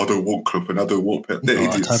fans that I don't want Klopp and I don't want Pep. They're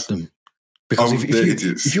idiots. I'd have them. Because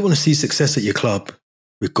if you want to see success at your club,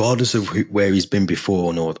 regardless of where he's been before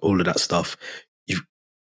and all of that stuff,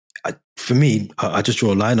 for me, I just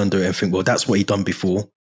draw a line under it and think, well, that's what he done before.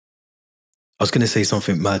 I was going to say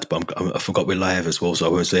something mad, but I forgot we're live as well, so I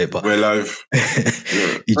won't say it. But we're live.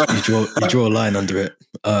 you draw a line under it,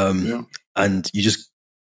 and you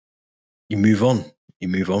move on. You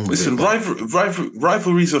move on. Listen,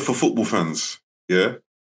 rivalries are for football fans, yeah.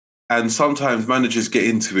 And sometimes managers get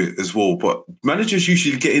into it as well, but managers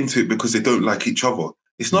usually get into it because they don't like each other.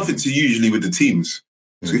 It's nothing to usually with the teams.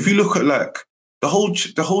 So if you look at the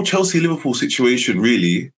whole Chelsea-Liverpool situation,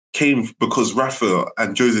 really came because Rafa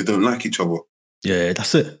and Jose don't like each other. Yeah,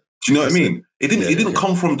 that's it. Do you know what I mean? It didn't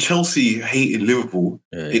come from Chelsea hating Liverpool.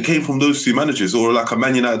 It came from those two managers, or like a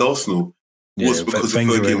Man United Arsenal was because of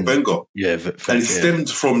Fergie and Wenger. And it stemmed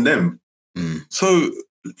from them. So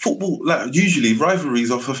football, usually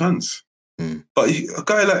rivalries are for fans. But a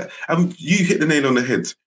guy you hit the nail on the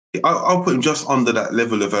head. I'll put him just under that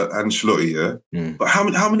level of Ancelotti, yeah? But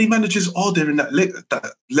how many managers are there in that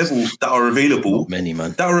level that are available? Not many,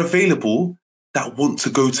 man. That are available that want to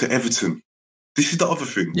go to Everton. This is the other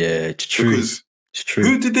thing. Yeah, it's true. Because it's true.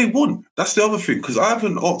 Who did they want? That's the other thing. Because I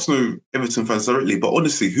haven't asked no Everton fans directly, but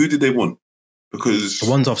honestly, who did they want? because The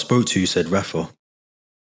ones I've spoke to said Rafa.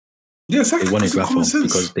 yeah, exactly. They wanted It's common Rafa sense.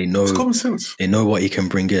 because they It's know common sense. what he can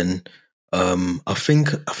bring in. I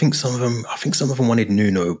think some of them wanted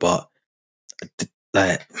Nuno, but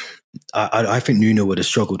like I think Nuno would have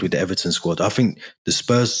struggled with the Everton squad. I think the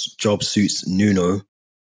Spurs job suits Nuno.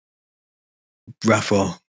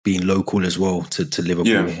 Rafa being local as well to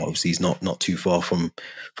Liverpool. Yeah. Obviously, he's not too far from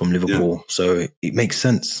Liverpool, so it makes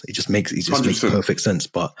sense. It just makes 100%. perfect sense.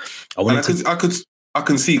 But I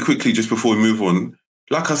can see quickly just before we move on.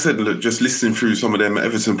 Like I said, look, just listening through some of them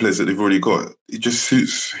Everton players that they've already got, it just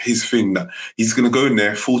suits his thing that he's going to go in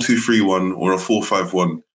there 4-2-3-1 or a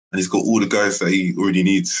 4-5-1, and he's got all the guys that he already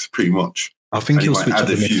needs pretty much. I think he'll might switch add up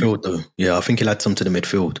the a few. midfield though. Yeah, I think he'll add some to the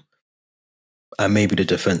midfield and maybe the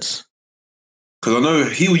defense. Because I know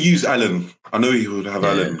he'll use Allen. I know he would have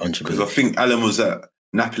Allen 100%. because I think Allen was at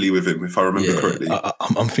Napoli with him, if I remember correctly.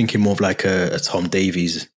 I'm thinking more of like a Tom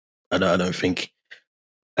Davies. I don't think,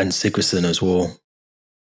 and Sigurdsson as well.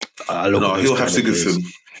 No, he'll have Sigurdsson.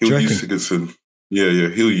 He'll use Sigurdsson. Yeah,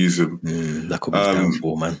 he'll use him. That could be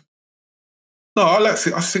downfall, man. No, I like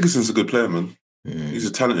Sigurdsson's a good player, man. He's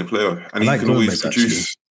a talented player, and he can always produce.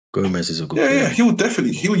 Actually. Gomez is a good player. Yeah,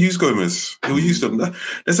 he'll use Gomez. He'll use them.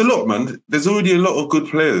 There's a lot, man. There's already a lot of good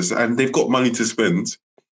players, and they've got money to spend,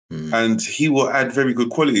 and he will add very good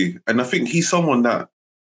quality. And I think he's someone that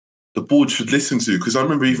the board should listen to, because I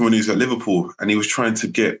remember even when he was at Liverpool and he was trying to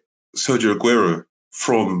get Sergio Aguero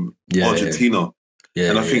from Argentina.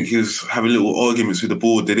 And I think he was having little arguments with the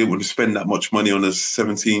board. They didn't want to spend that much money on a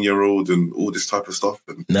 17-year-old and all this type of stuff.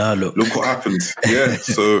 And look what happened. Yeah.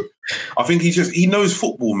 So I think he knows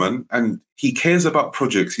football, man. And he cares about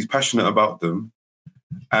projects. He's passionate about them.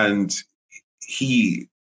 And he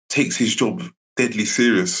takes his job deadly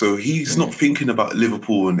serious. So he's not thinking about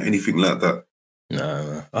Liverpool and anything like that.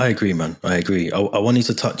 No, I agree, man. I agree. I wanted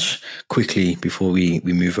to touch quickly before we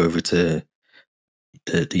move over to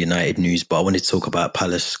the United news, but I wanted to talk about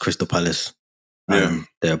Crystal Palace,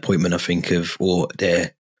 their appointment, I think, or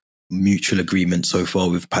their mutual agreement so far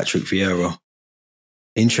with Patrick Vieira.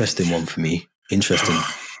 Interesting one for me. Interesting.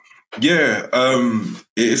 Yeah,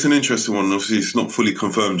 it's an interesting one. Obviously, it's not fully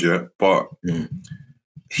confirmed yet, but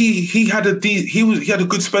he had a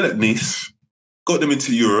good spell at Nice, got them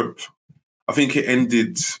into Europe. I think it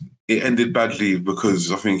ended badly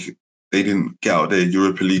because I think they didn't get out of their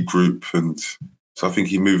Europa League group, and so I think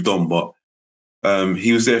he moved on. But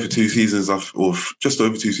he was there for 2 seasons, or just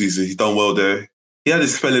over 2 seasons. He's done well there. He had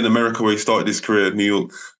his spell in America where he started his career at New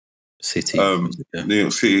York City. New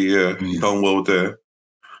York City, yeah. He's done well there.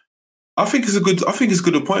 I think it's a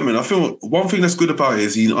good appointment. I feel one thing that's good about it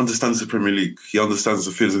is he understands the Premier League. He understands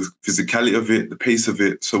the physicality of it, the pace of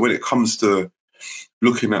it. So when it comes to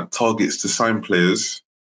looking at targets to sign players,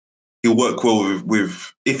 he'll work well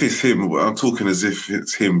with if it's him. I'm talking as if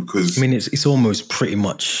it's him, because I mean it's almost pretty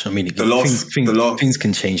much. I mean, things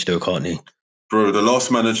can change though, can't they? Bro, the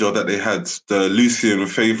last manager that they had, the Lucien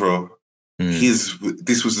Favre,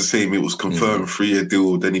 this was the same. It was confirmed 3-year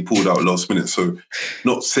deal. Then he pulled out last minute. So,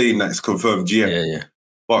 not saying that it's confirmed yet. Yeah.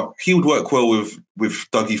 But he would work well with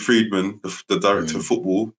Dougie Friedman, the director of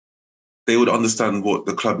football. They would understand what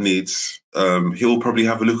the club needs. He'll probably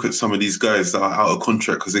have a look at some of these guys that are out of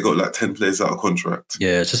contract, because they got like 10 players out of contract.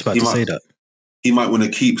 Yeah, just about to say that. He might want to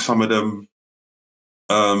keep some of them.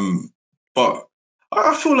 But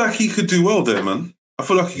I feel like he could do well there, man. I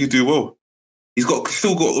feel like he could do well. He's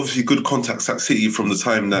still got obviously good contacts at City from the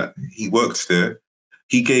time that he worked there.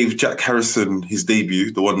 He gave Jack Harrison his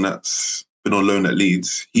debut, the one that's been on loan at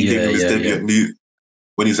Leeds. He gave him his debut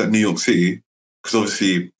when he was at New York City, because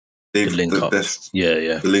obviously the link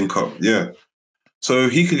up. Yeah. So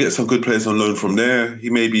he could get some good players on loan from there. He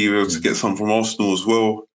may be able to get some from Arsenal as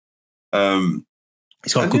well.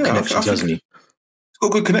 He's got good connections, hasn't he? He's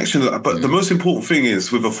got good connections. But the most important thing is,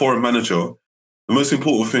 with a foreign manager, the most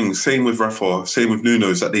important thing, same with Rafa, same with Nuno,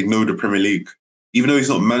 is that they know the Premier League. Even though he's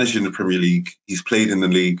not managing the Premier League, he's played in the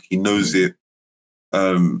league, he knows it,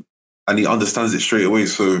 and he understands it straight away.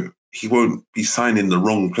 So he won't be signing the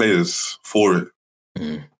wrong players for it.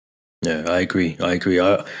 Yeah, I agree.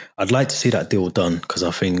 I'd like to see that deal done, because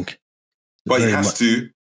I think... But he has to.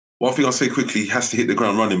 One thing I'll say quickly, he has to hit the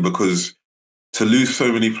ground running, because to lose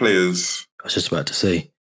so many players... I was just about to say.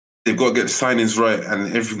 They've got to get the signings right, and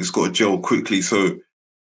everything's got to gel quickly. So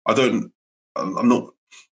I'm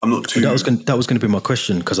not too... That was going to be my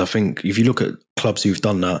question, because I think if you look at clubs who've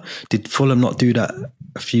done that, did Fulham not do that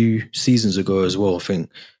a few seasons ago as well? I can't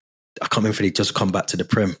remember if they just come back to the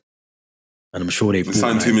Prem, and I'm sure they've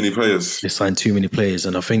signed too many players. They signed too many players,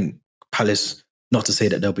 and I think Palace, not to say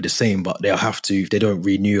that they'll be the same, but they'll have to, if they don't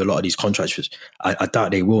renew a lot of these contracts, which I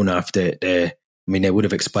doubt they will now if they're I mean, they would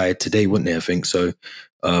have expired today, wouldn't they? I think so.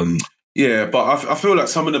 Yeah, but I feel like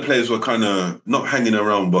some of the players were kind of not hanging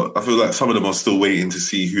around, but I feel like some of them are still waiting to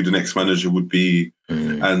see who the next manager would be.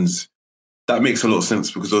 And that makes a lot of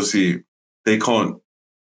sense because obviously they can't,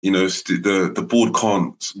 the board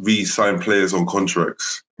can't re-sign players on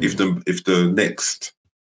contracts if the next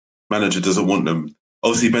manager doesn't want them.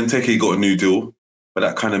 Obviously, Benteke got a new deal, but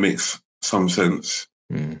that kind of makes some sense.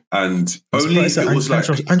 And only if it was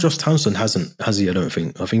Andros Townsend has he? I don't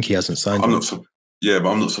think. I think he hasn't signed. But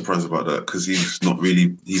I'm not surprised about that because he's not really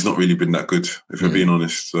been that good. If we're being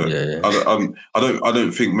honest, so I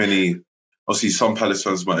don't think many. Obviously, some Palace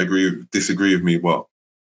fans might disagree with me, but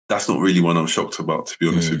that's not really one I'm shocked about. To be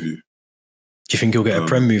honest with you, do you think he'll get a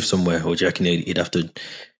Prem move somewhere, or do you reckon he'd have to? Do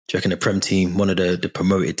you reckon a Prem team, one of the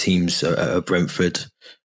promoted teams, Brentford,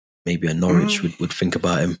 maybe a Norwich would think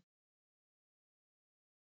about him?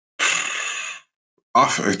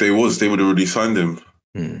 If they would have already signed him.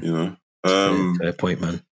 Fair point,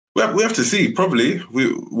 man. We have to see. Probably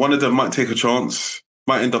one of them might take a chance.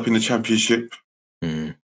 Might end up in the Championship.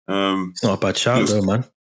 It's not a bad shout, though, man.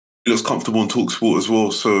 He looks comfortable in TalkSport as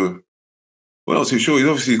well. So we're not too sure. He's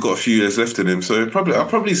obviously got a few years left in him. So I'll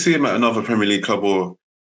probably see him at another Premier League club, or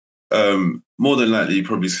more than likely, you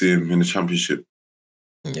probably see him in the Championship.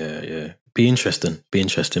 Yeah. Be interesting.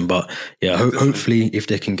 But yeah, hopefully, if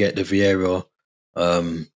they can get the Vieira,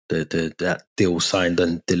 that deal signed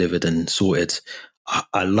and delivered and sorted.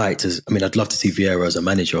 I'd love to see Vieira as a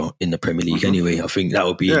manager in the Premier League anyway. I think that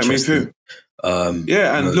would be interesting. Me too. And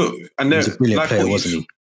he's a brilliant player, wasn't he?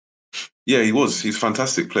 Yeah, he was. He's a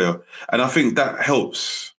fantastic player. And I think that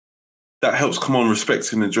helps come on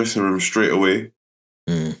respect in the dressing room straight away.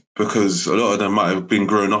 Because a lot of them might have been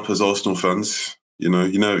growing up as Arsenal fans. You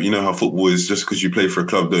know how football is. Just because you play for a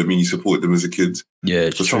club don't mean you support them as a kid.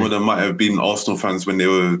 Yeah, so some of them might have been Arsenal fans when they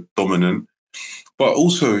were dominant. But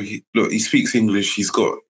also, he speaks English. He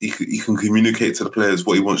can communicate to the players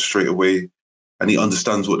what he wants straight away, and he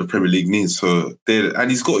understands what the Premier League needs. So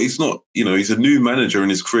he's a new manager in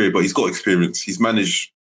his career, but he's got experience. He's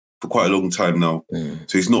managed for quite a long time now.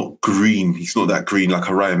 So he's not green. He's not that green like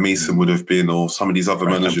a Ryan Mason would have been, or some of these other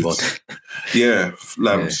managers. Yeah,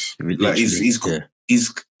 Lambs. Like he's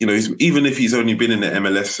even if he's only been in the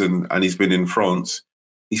MLS and he's been in France,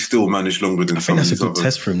 he's still managed longer than some of these others. I think that's a good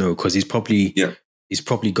test for him though, because he's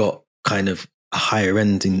probably got kind of a higher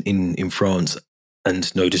end in France,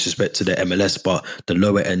 and no disrespect to the MLS, but the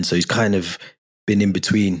lower end. So he's kind of been in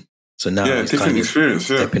between. So now he's different kind of experience,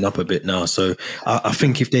 stepping up a bit now. So I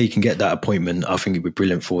think if they can get that appointment, I think it'd be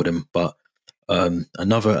brilliant for them. But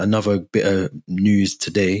another bit of news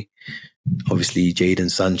today, obviously Jadon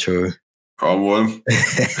Sancho. Come on.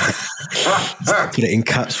 Put it in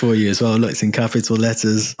caps for you as well. Look, it's in capital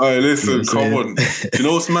letters. Hey, listen, come on. You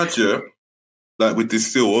know what's mad, yeah? Like with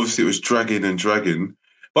this deal, obviously it was dragging.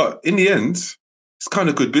 But in the end, it's kind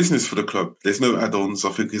of good business for the club. There's no add-ons. I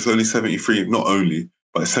think it's only 73, not only,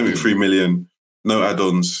 but it's 73 million, no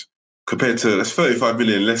add-ons, compared to that's 35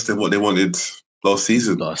 million less than what they wanted last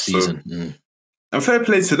season. And fair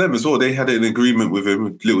play to them as well. They had an agreement with him,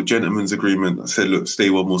 a little gentleman's agreement. I said, look, stay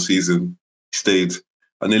one more season. He stayed,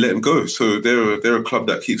 and they let him go. So they're a club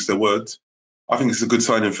that keeps their word. I think it's a good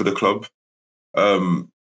signing for the club.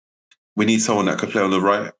 We need someone that can play on the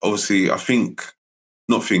right. Obviously, I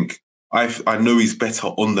know he's better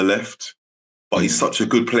on the left, but he's such a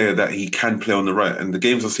good player that he can play on the right. And the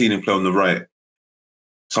games I've seen him play on the right,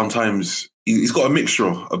 sometimes he's got a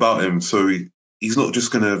mixture about him. So he's not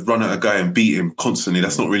just going to run at a guy and beat him constantly.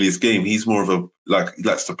 That's not really his game. He's more of he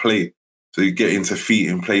likes to play. So you get into feet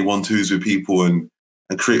and play 1-2s with people and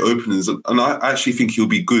create openings. And I actually think he'll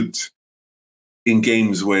be good in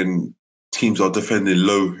games when teams are defending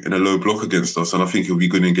low in a low block against us. And I think he'll be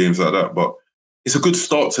good in games like that. But it's a good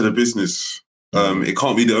start to the business. It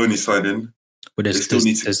can't be the only signing. But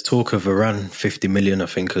there's talk of around 50 million, I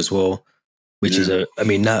think, as well. Which is I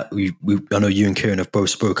know you and Kieran have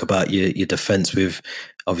both spoke about your defence with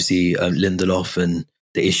obviously Lindelof and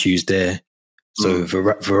the issues there. So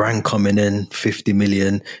Varane coming in, 50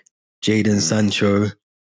 million, Jadon Sancho,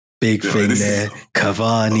 big thing there.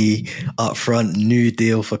 Cavani up front, new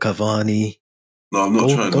deal for Cavani. No, I'm not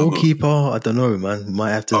trying. Goalkeeper, I don't know, man.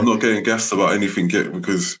 Might have to. I'm not getting gassed about anything yet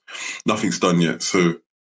because nothing's done yet. So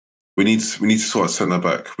we need to sort of centre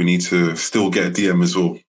back. We need to still get a DM as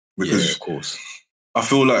well. Because of course. I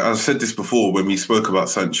feel like I said this before when we spoke about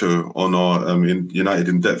Sancho on our United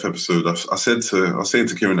in Depth episode. I was saying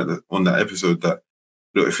to Kieran on that episode that,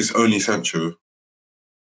 look, if it's only Sancho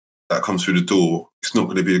that comes through the door, it's not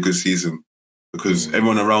going to be a good season because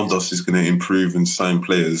everyone around us is going to improve and sign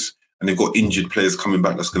players, and they've got injured players coming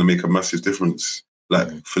back, that's going to make a massive difference,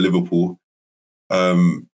 like for Liverpool.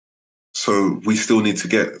 So we still need to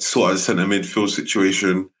get sort of a centre midfield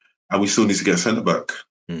situation, and we still need to get a centre back.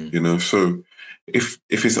 You know, so if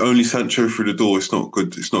it's only Sancho through the door, it's not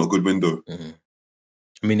good. It's not a good window.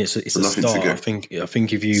 I mean, it's a start. I think if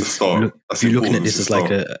you're looking at this as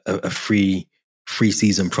like a free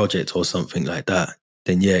season project or something like that,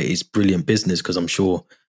 then yeah, it's brilliant business, because I'm sure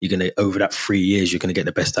you're gonna, over that 3 years, you're gonna get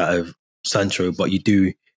the best out of Sancho. But you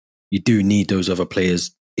do need those other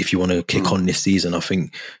players if you want to kick on this season. I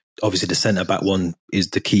think obviously the centre back one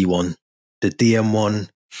is the key one. The DM one,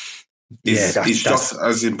 it's just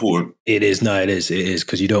as important. It is. No, it is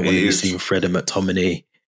because you don't want to be seeing Fred and McTominay.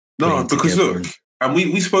 No, because look, and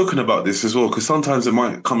we've spoken about this as well, because sometimes it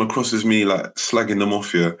might come across as me like slagging them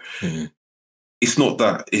off here. It's not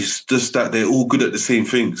that. It's just that they're all good at the same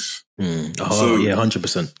things. So yeah,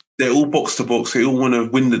 100%. They're all box to box. They all want to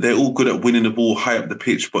win. They're all good at winning the ball high up the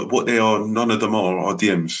pitch. But what they are, none of them are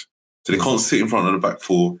DMs. So they can't sit in front of the back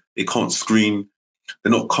four. They can't screen.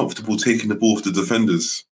 They're not comfortable taking the ball off the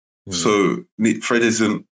defenders. So Fred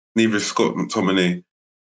isn't. Neither is Scott McTominay.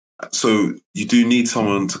 So you do need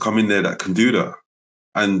someone to come in there that can do that.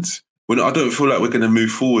 And I don't feel like we're going to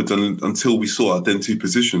move forward until we sort out them two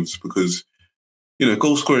positions, because, you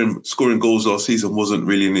know, scoring goals last season wasn't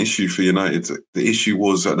really an issue for United. The issue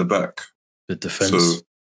was at the back. The defence. So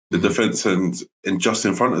the defence and just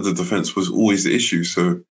in front of the defence was always the issue.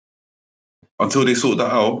 So until they sort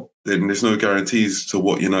that out, then there's no guarantees to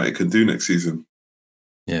what United can do next season.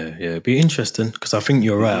 Yeah, it'd be interesting, because I think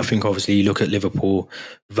you're right. I think obviously you look at Liverpool,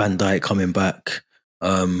 Van Dijk coming back.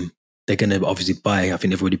 They're going to obviously buy. I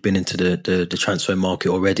think they've already been into the transfer market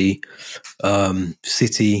already.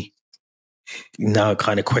 City, now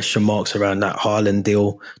kind of question marks around that Haaland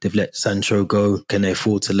deal. They've let Sancho go. Can they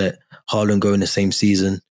afford to let Haaland go in the same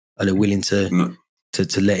season? Are they willing to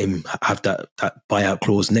let him have that buyout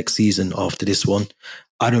clause next season after this one?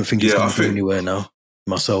 I don't think he's going to go anywhere now,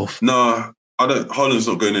 myself. No, Haaland's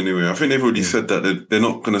not going anywhere. I think they've already said that they're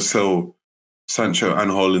not going to sell Sancho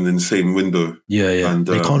and Haaland in the same window. Yeah. And,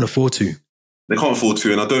 they can't afford to. They can't afford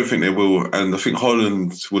to, and I don't think they will. And I think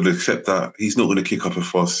Haaland would accept that. He's not going to kick up a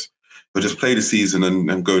fuss. He'll just play the season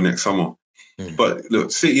and go next summer. But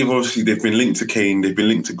look, City, obviously, they've been linked to Kane. They've been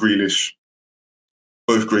linked to Grealish.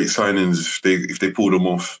 Both great signings if they pull them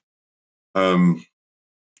off. And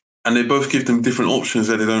they both give them different options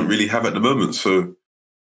that they don't really have at the moment. So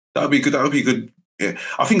that would be good. That would be good. Yeah.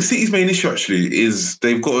 I think City's main issue actually is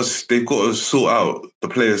they've got to sort out the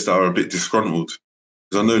players that are a bit disgruntled.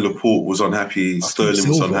 Because I know Laporte was unhappy, Sterling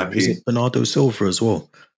was unhappy. Was it Bernardo Silva as well?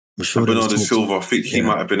 I'm sure Bernardo Silva, I think he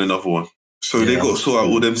might have been another one. So they've got to sort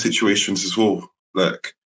out all them situations as well.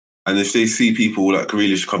 Like, and if they see people like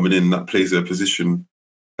Grealish coming in that plays their position,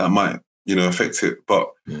 that might, you know, affect it. But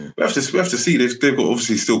we have to see. They've got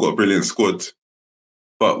obviously still got a brilliant squad.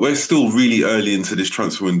 But we're still really early into this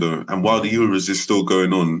transfer window. And while the Euros is still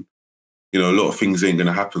going on, you know, a lot of things ain't going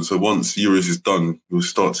to happen. So once Euros is done, we'll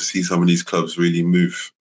start to see some of these clubs really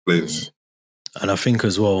move players. And I think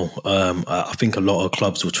as well, I think a lot of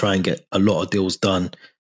clubs will try and get a lot of deals done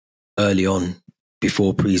early on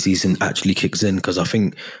before pre-season actually kicks in. Because I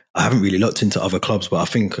think, I haven't really looked into other clubs, but I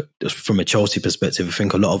think just from a Chelsea perspective, I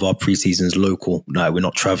think a lot of our pre-season is local. Like, we're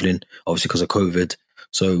not travelling, obviously because of COVID.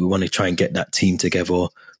 So we want to try and get that team together.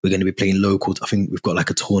 We're going to be playing local. I think we've got like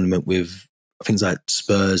a tournament with things like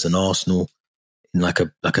Spurs and Arsenal in like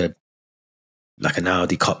an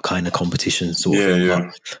Audi Cup kind of competition sort of thing.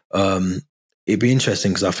 Yeah. But, it'd be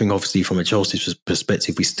interesting because I think obviously from a Chelsea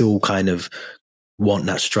perspective, we still kind of want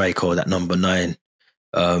that striker, that number 9.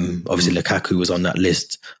 Obviously Lukaku was on that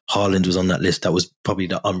list. Haaland was on that list. That was probably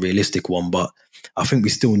the unrealistic one, but I think we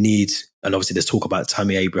still need, and obviously there's talk about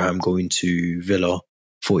Tammy Abraham going to Villa,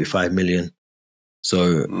 45 million.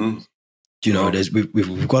 So, you know,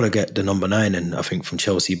 we've got to get the number 9 in, I think, from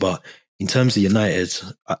Chelsea. But in terms of United,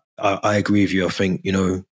 I agree with you. I think, you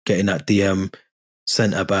know, getting that DM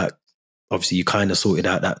centre back, obviously you kind of sorted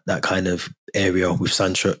out that kind of area with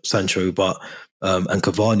Sancho, but and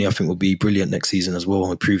Cavani, I think, will be brilliant next season as well.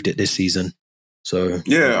 We proved it this season. So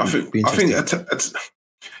yeah, I think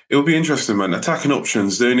it will be interesting, man. Attacking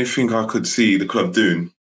options. The only thing I could see the club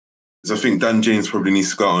doing is I think Dan James probably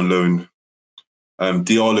needs to go out on loan.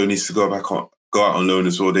 Diallo needs to go out on loan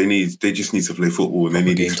as well. They just need to play football and they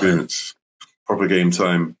need experience. Proper game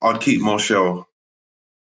time. I'd keep Martial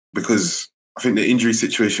because I think the injury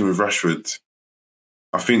situation with Rashford,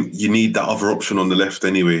 I think you need that other option on the left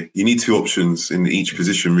anyway. You need 2 options in each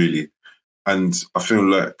position, really. And I feel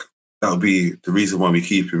like that'll be the reason why we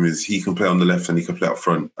keep him, is he can play on the left and he can play up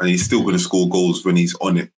front, and he's still going to score goals when he's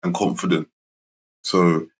on it and confident.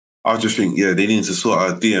 So I just think, they need to sort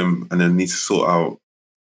out DM and then need to sort out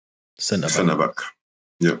centre back.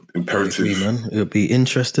 Yeah, imperative. Agree, man. It'll be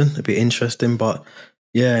interesting. But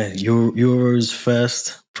yeah, Euros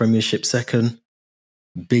first, Premiership second.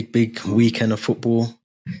 Big weekend of football.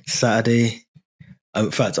 Saturday.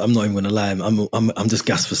 In fact, I'm not even gonna lie. I'm just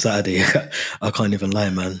gassed for Saturday. I can't even lie,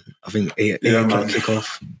 man. I think 8 o'clock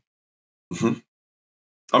kickoff. Mm-hmm.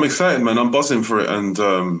 I'm excited, man. I'm buzzing for it, and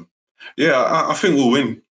I think we'll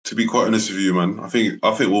win. To be quite honest with you, man, I think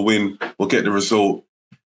we'll win. We'll get the result,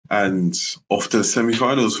 and off to the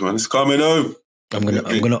semi-finals, man. It's coming home. I'm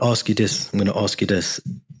gonna ask you this.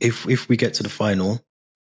 If we get to the final,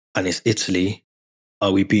 and it's Italy,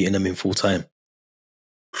 are we beating them in full time?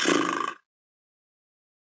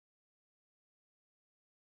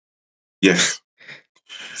 Yes.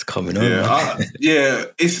 It's coming home.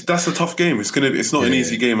 That's a tough game. It's not an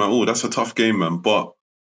easy game at all. That's a tough game, man. But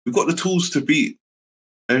we've got the tools to beat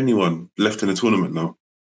anyone left in the tournament now.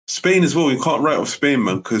 Spain as well. We can't write off Spain,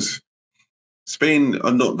 man, because Spain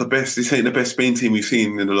are not the best. This ain't the best Spain team we've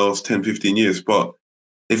seen in the last 10, 15 years, but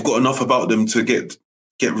they've got enough about them to get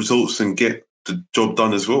results and get the job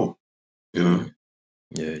done as well. You know?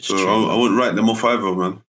 Yeah, it's so true. I wouldn't write them off either,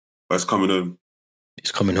 man. But it's coming home.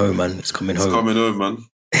 It's coming home, man. It's coming home, man.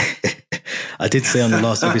 I did say on the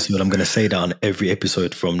last episode, I'm going to say that on every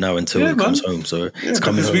episode from now until it comes home. So it's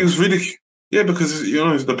coming home. Because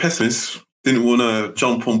the pessimists didn't want to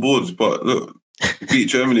jump on board. But look, we beat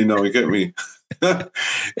Germany now, you get me? Got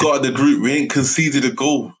out the group, we ain't conceded a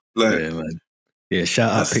goal. Yeah, man. Yeah,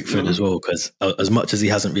 shout out Pickford as well, because as much as he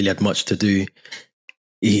hasn't really had much to do,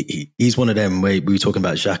 he's one of them where we were talking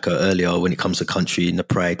about Xhaka earlier when it comes to country and the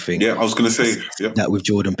pride thing. Yeah, I was going to say that with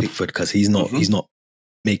Jordan Pickford, because he's not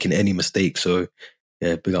making any mistakes. So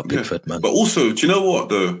yeah, big up Pickford, man. But also, do you know what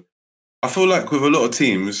though? I feel like with a lot of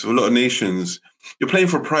teams, a lot of nations, you're playing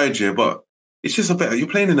for pride, but it's just you're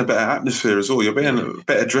playing in a better atmosphere as well. You're playing a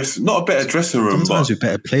better not a better dressing room, sometimes with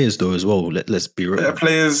better players though as well. Let's be real. Better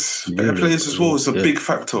players as well is a big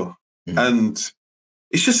factor. And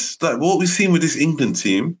it's just like what we've seen with this England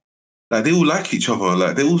team. Like they all like each other.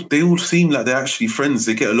 Like they all seem like they're actually friends.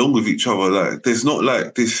 They get along with each other. Like there's not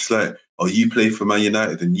like this like, oh, you play for Man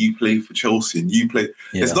United and you play for Chelsea and you play.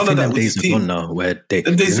 Yeah, there's none of that with this team. Gone now, where they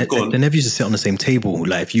never used to sit on the same table.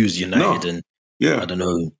 Like if you was United and I don't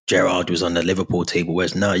know, Gerrard was on the Liverpool table,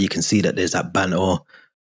 whereas now you can see that there's that banter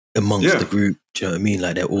amongst the group. Do you know what I mean?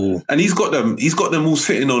 Like they're all, and he's got them all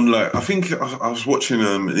sitting on like, I think I was watching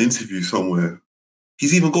an interview somewhere.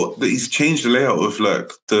 He's even he's changed the layout of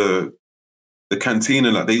like the canteen,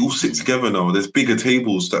 and like they all sit together now. There's bigger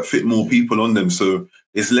tables that fit more people on them, so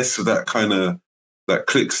it's less of that kind of like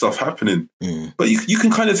clique stuff happening. But you can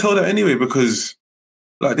kind of tell that anyway, because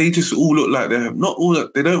like they just all look like they don't all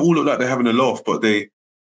look like they're having a laugh, but they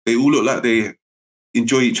all look like they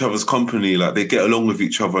enjoy each other's company. Like they get along with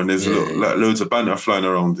each other, and there's like loads of banter flying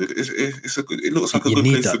around. It looks like a good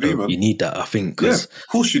place to be, man. You need that, I think. Yeah, of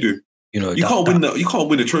course you do. You know, you can't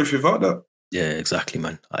win a trophy without that. Yeah, exactly,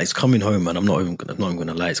 man. It's coming home, man. I'm not even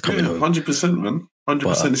gonna lie. It's coming home. 100%, man.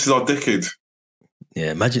 100%. This is our decade.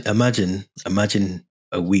 Yeah, imagine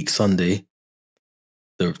a week Sunday.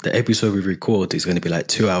 The episode we record is going to be like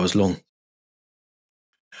 2 hours long.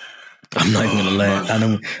 I'm not even gonna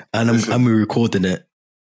lie, and we're recording it.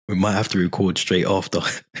 We might have to record straight after.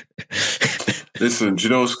 Listen, do you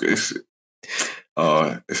know it's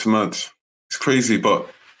mad. It's crazy, but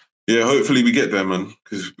yeah, hopefully we get there, man.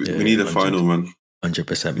 Because we need a final, man.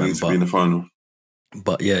 100%, man. We need to be in the final.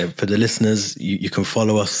 But yeah, for the listeners, you can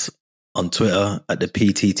follow us on Twitter at the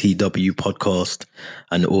PTTW Podcast,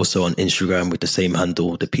 and also on Instagram with the same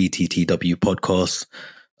handle, the PTTW Podcast.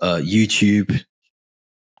 YouTube,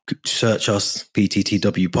 search us,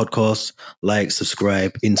 PTTW Podcast. Like,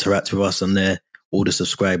 subscribe, interact with us on there. All the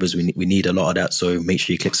subscribers, we need a lot of that, so make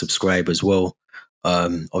sure you click subscribe as well.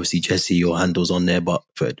 Obviously, Jesse, your handle's on there, but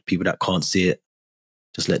for people that can't see it,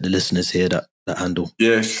 just let the listeners hear that handle.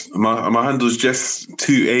 Yes, my handle's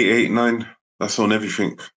Jess2889. That's on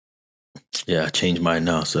everything. Yeah, I changed mine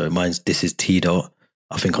now. So this is T Dot.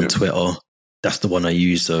 I think on Twitter, that's the one I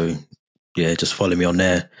use. So yeah, just follow me on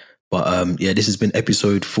there. But this has been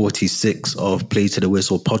episode 46 of Play to the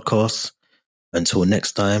Whistle podcast. Until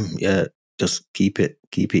next time, just keep it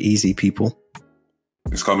easy, people.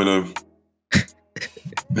 It's coming home.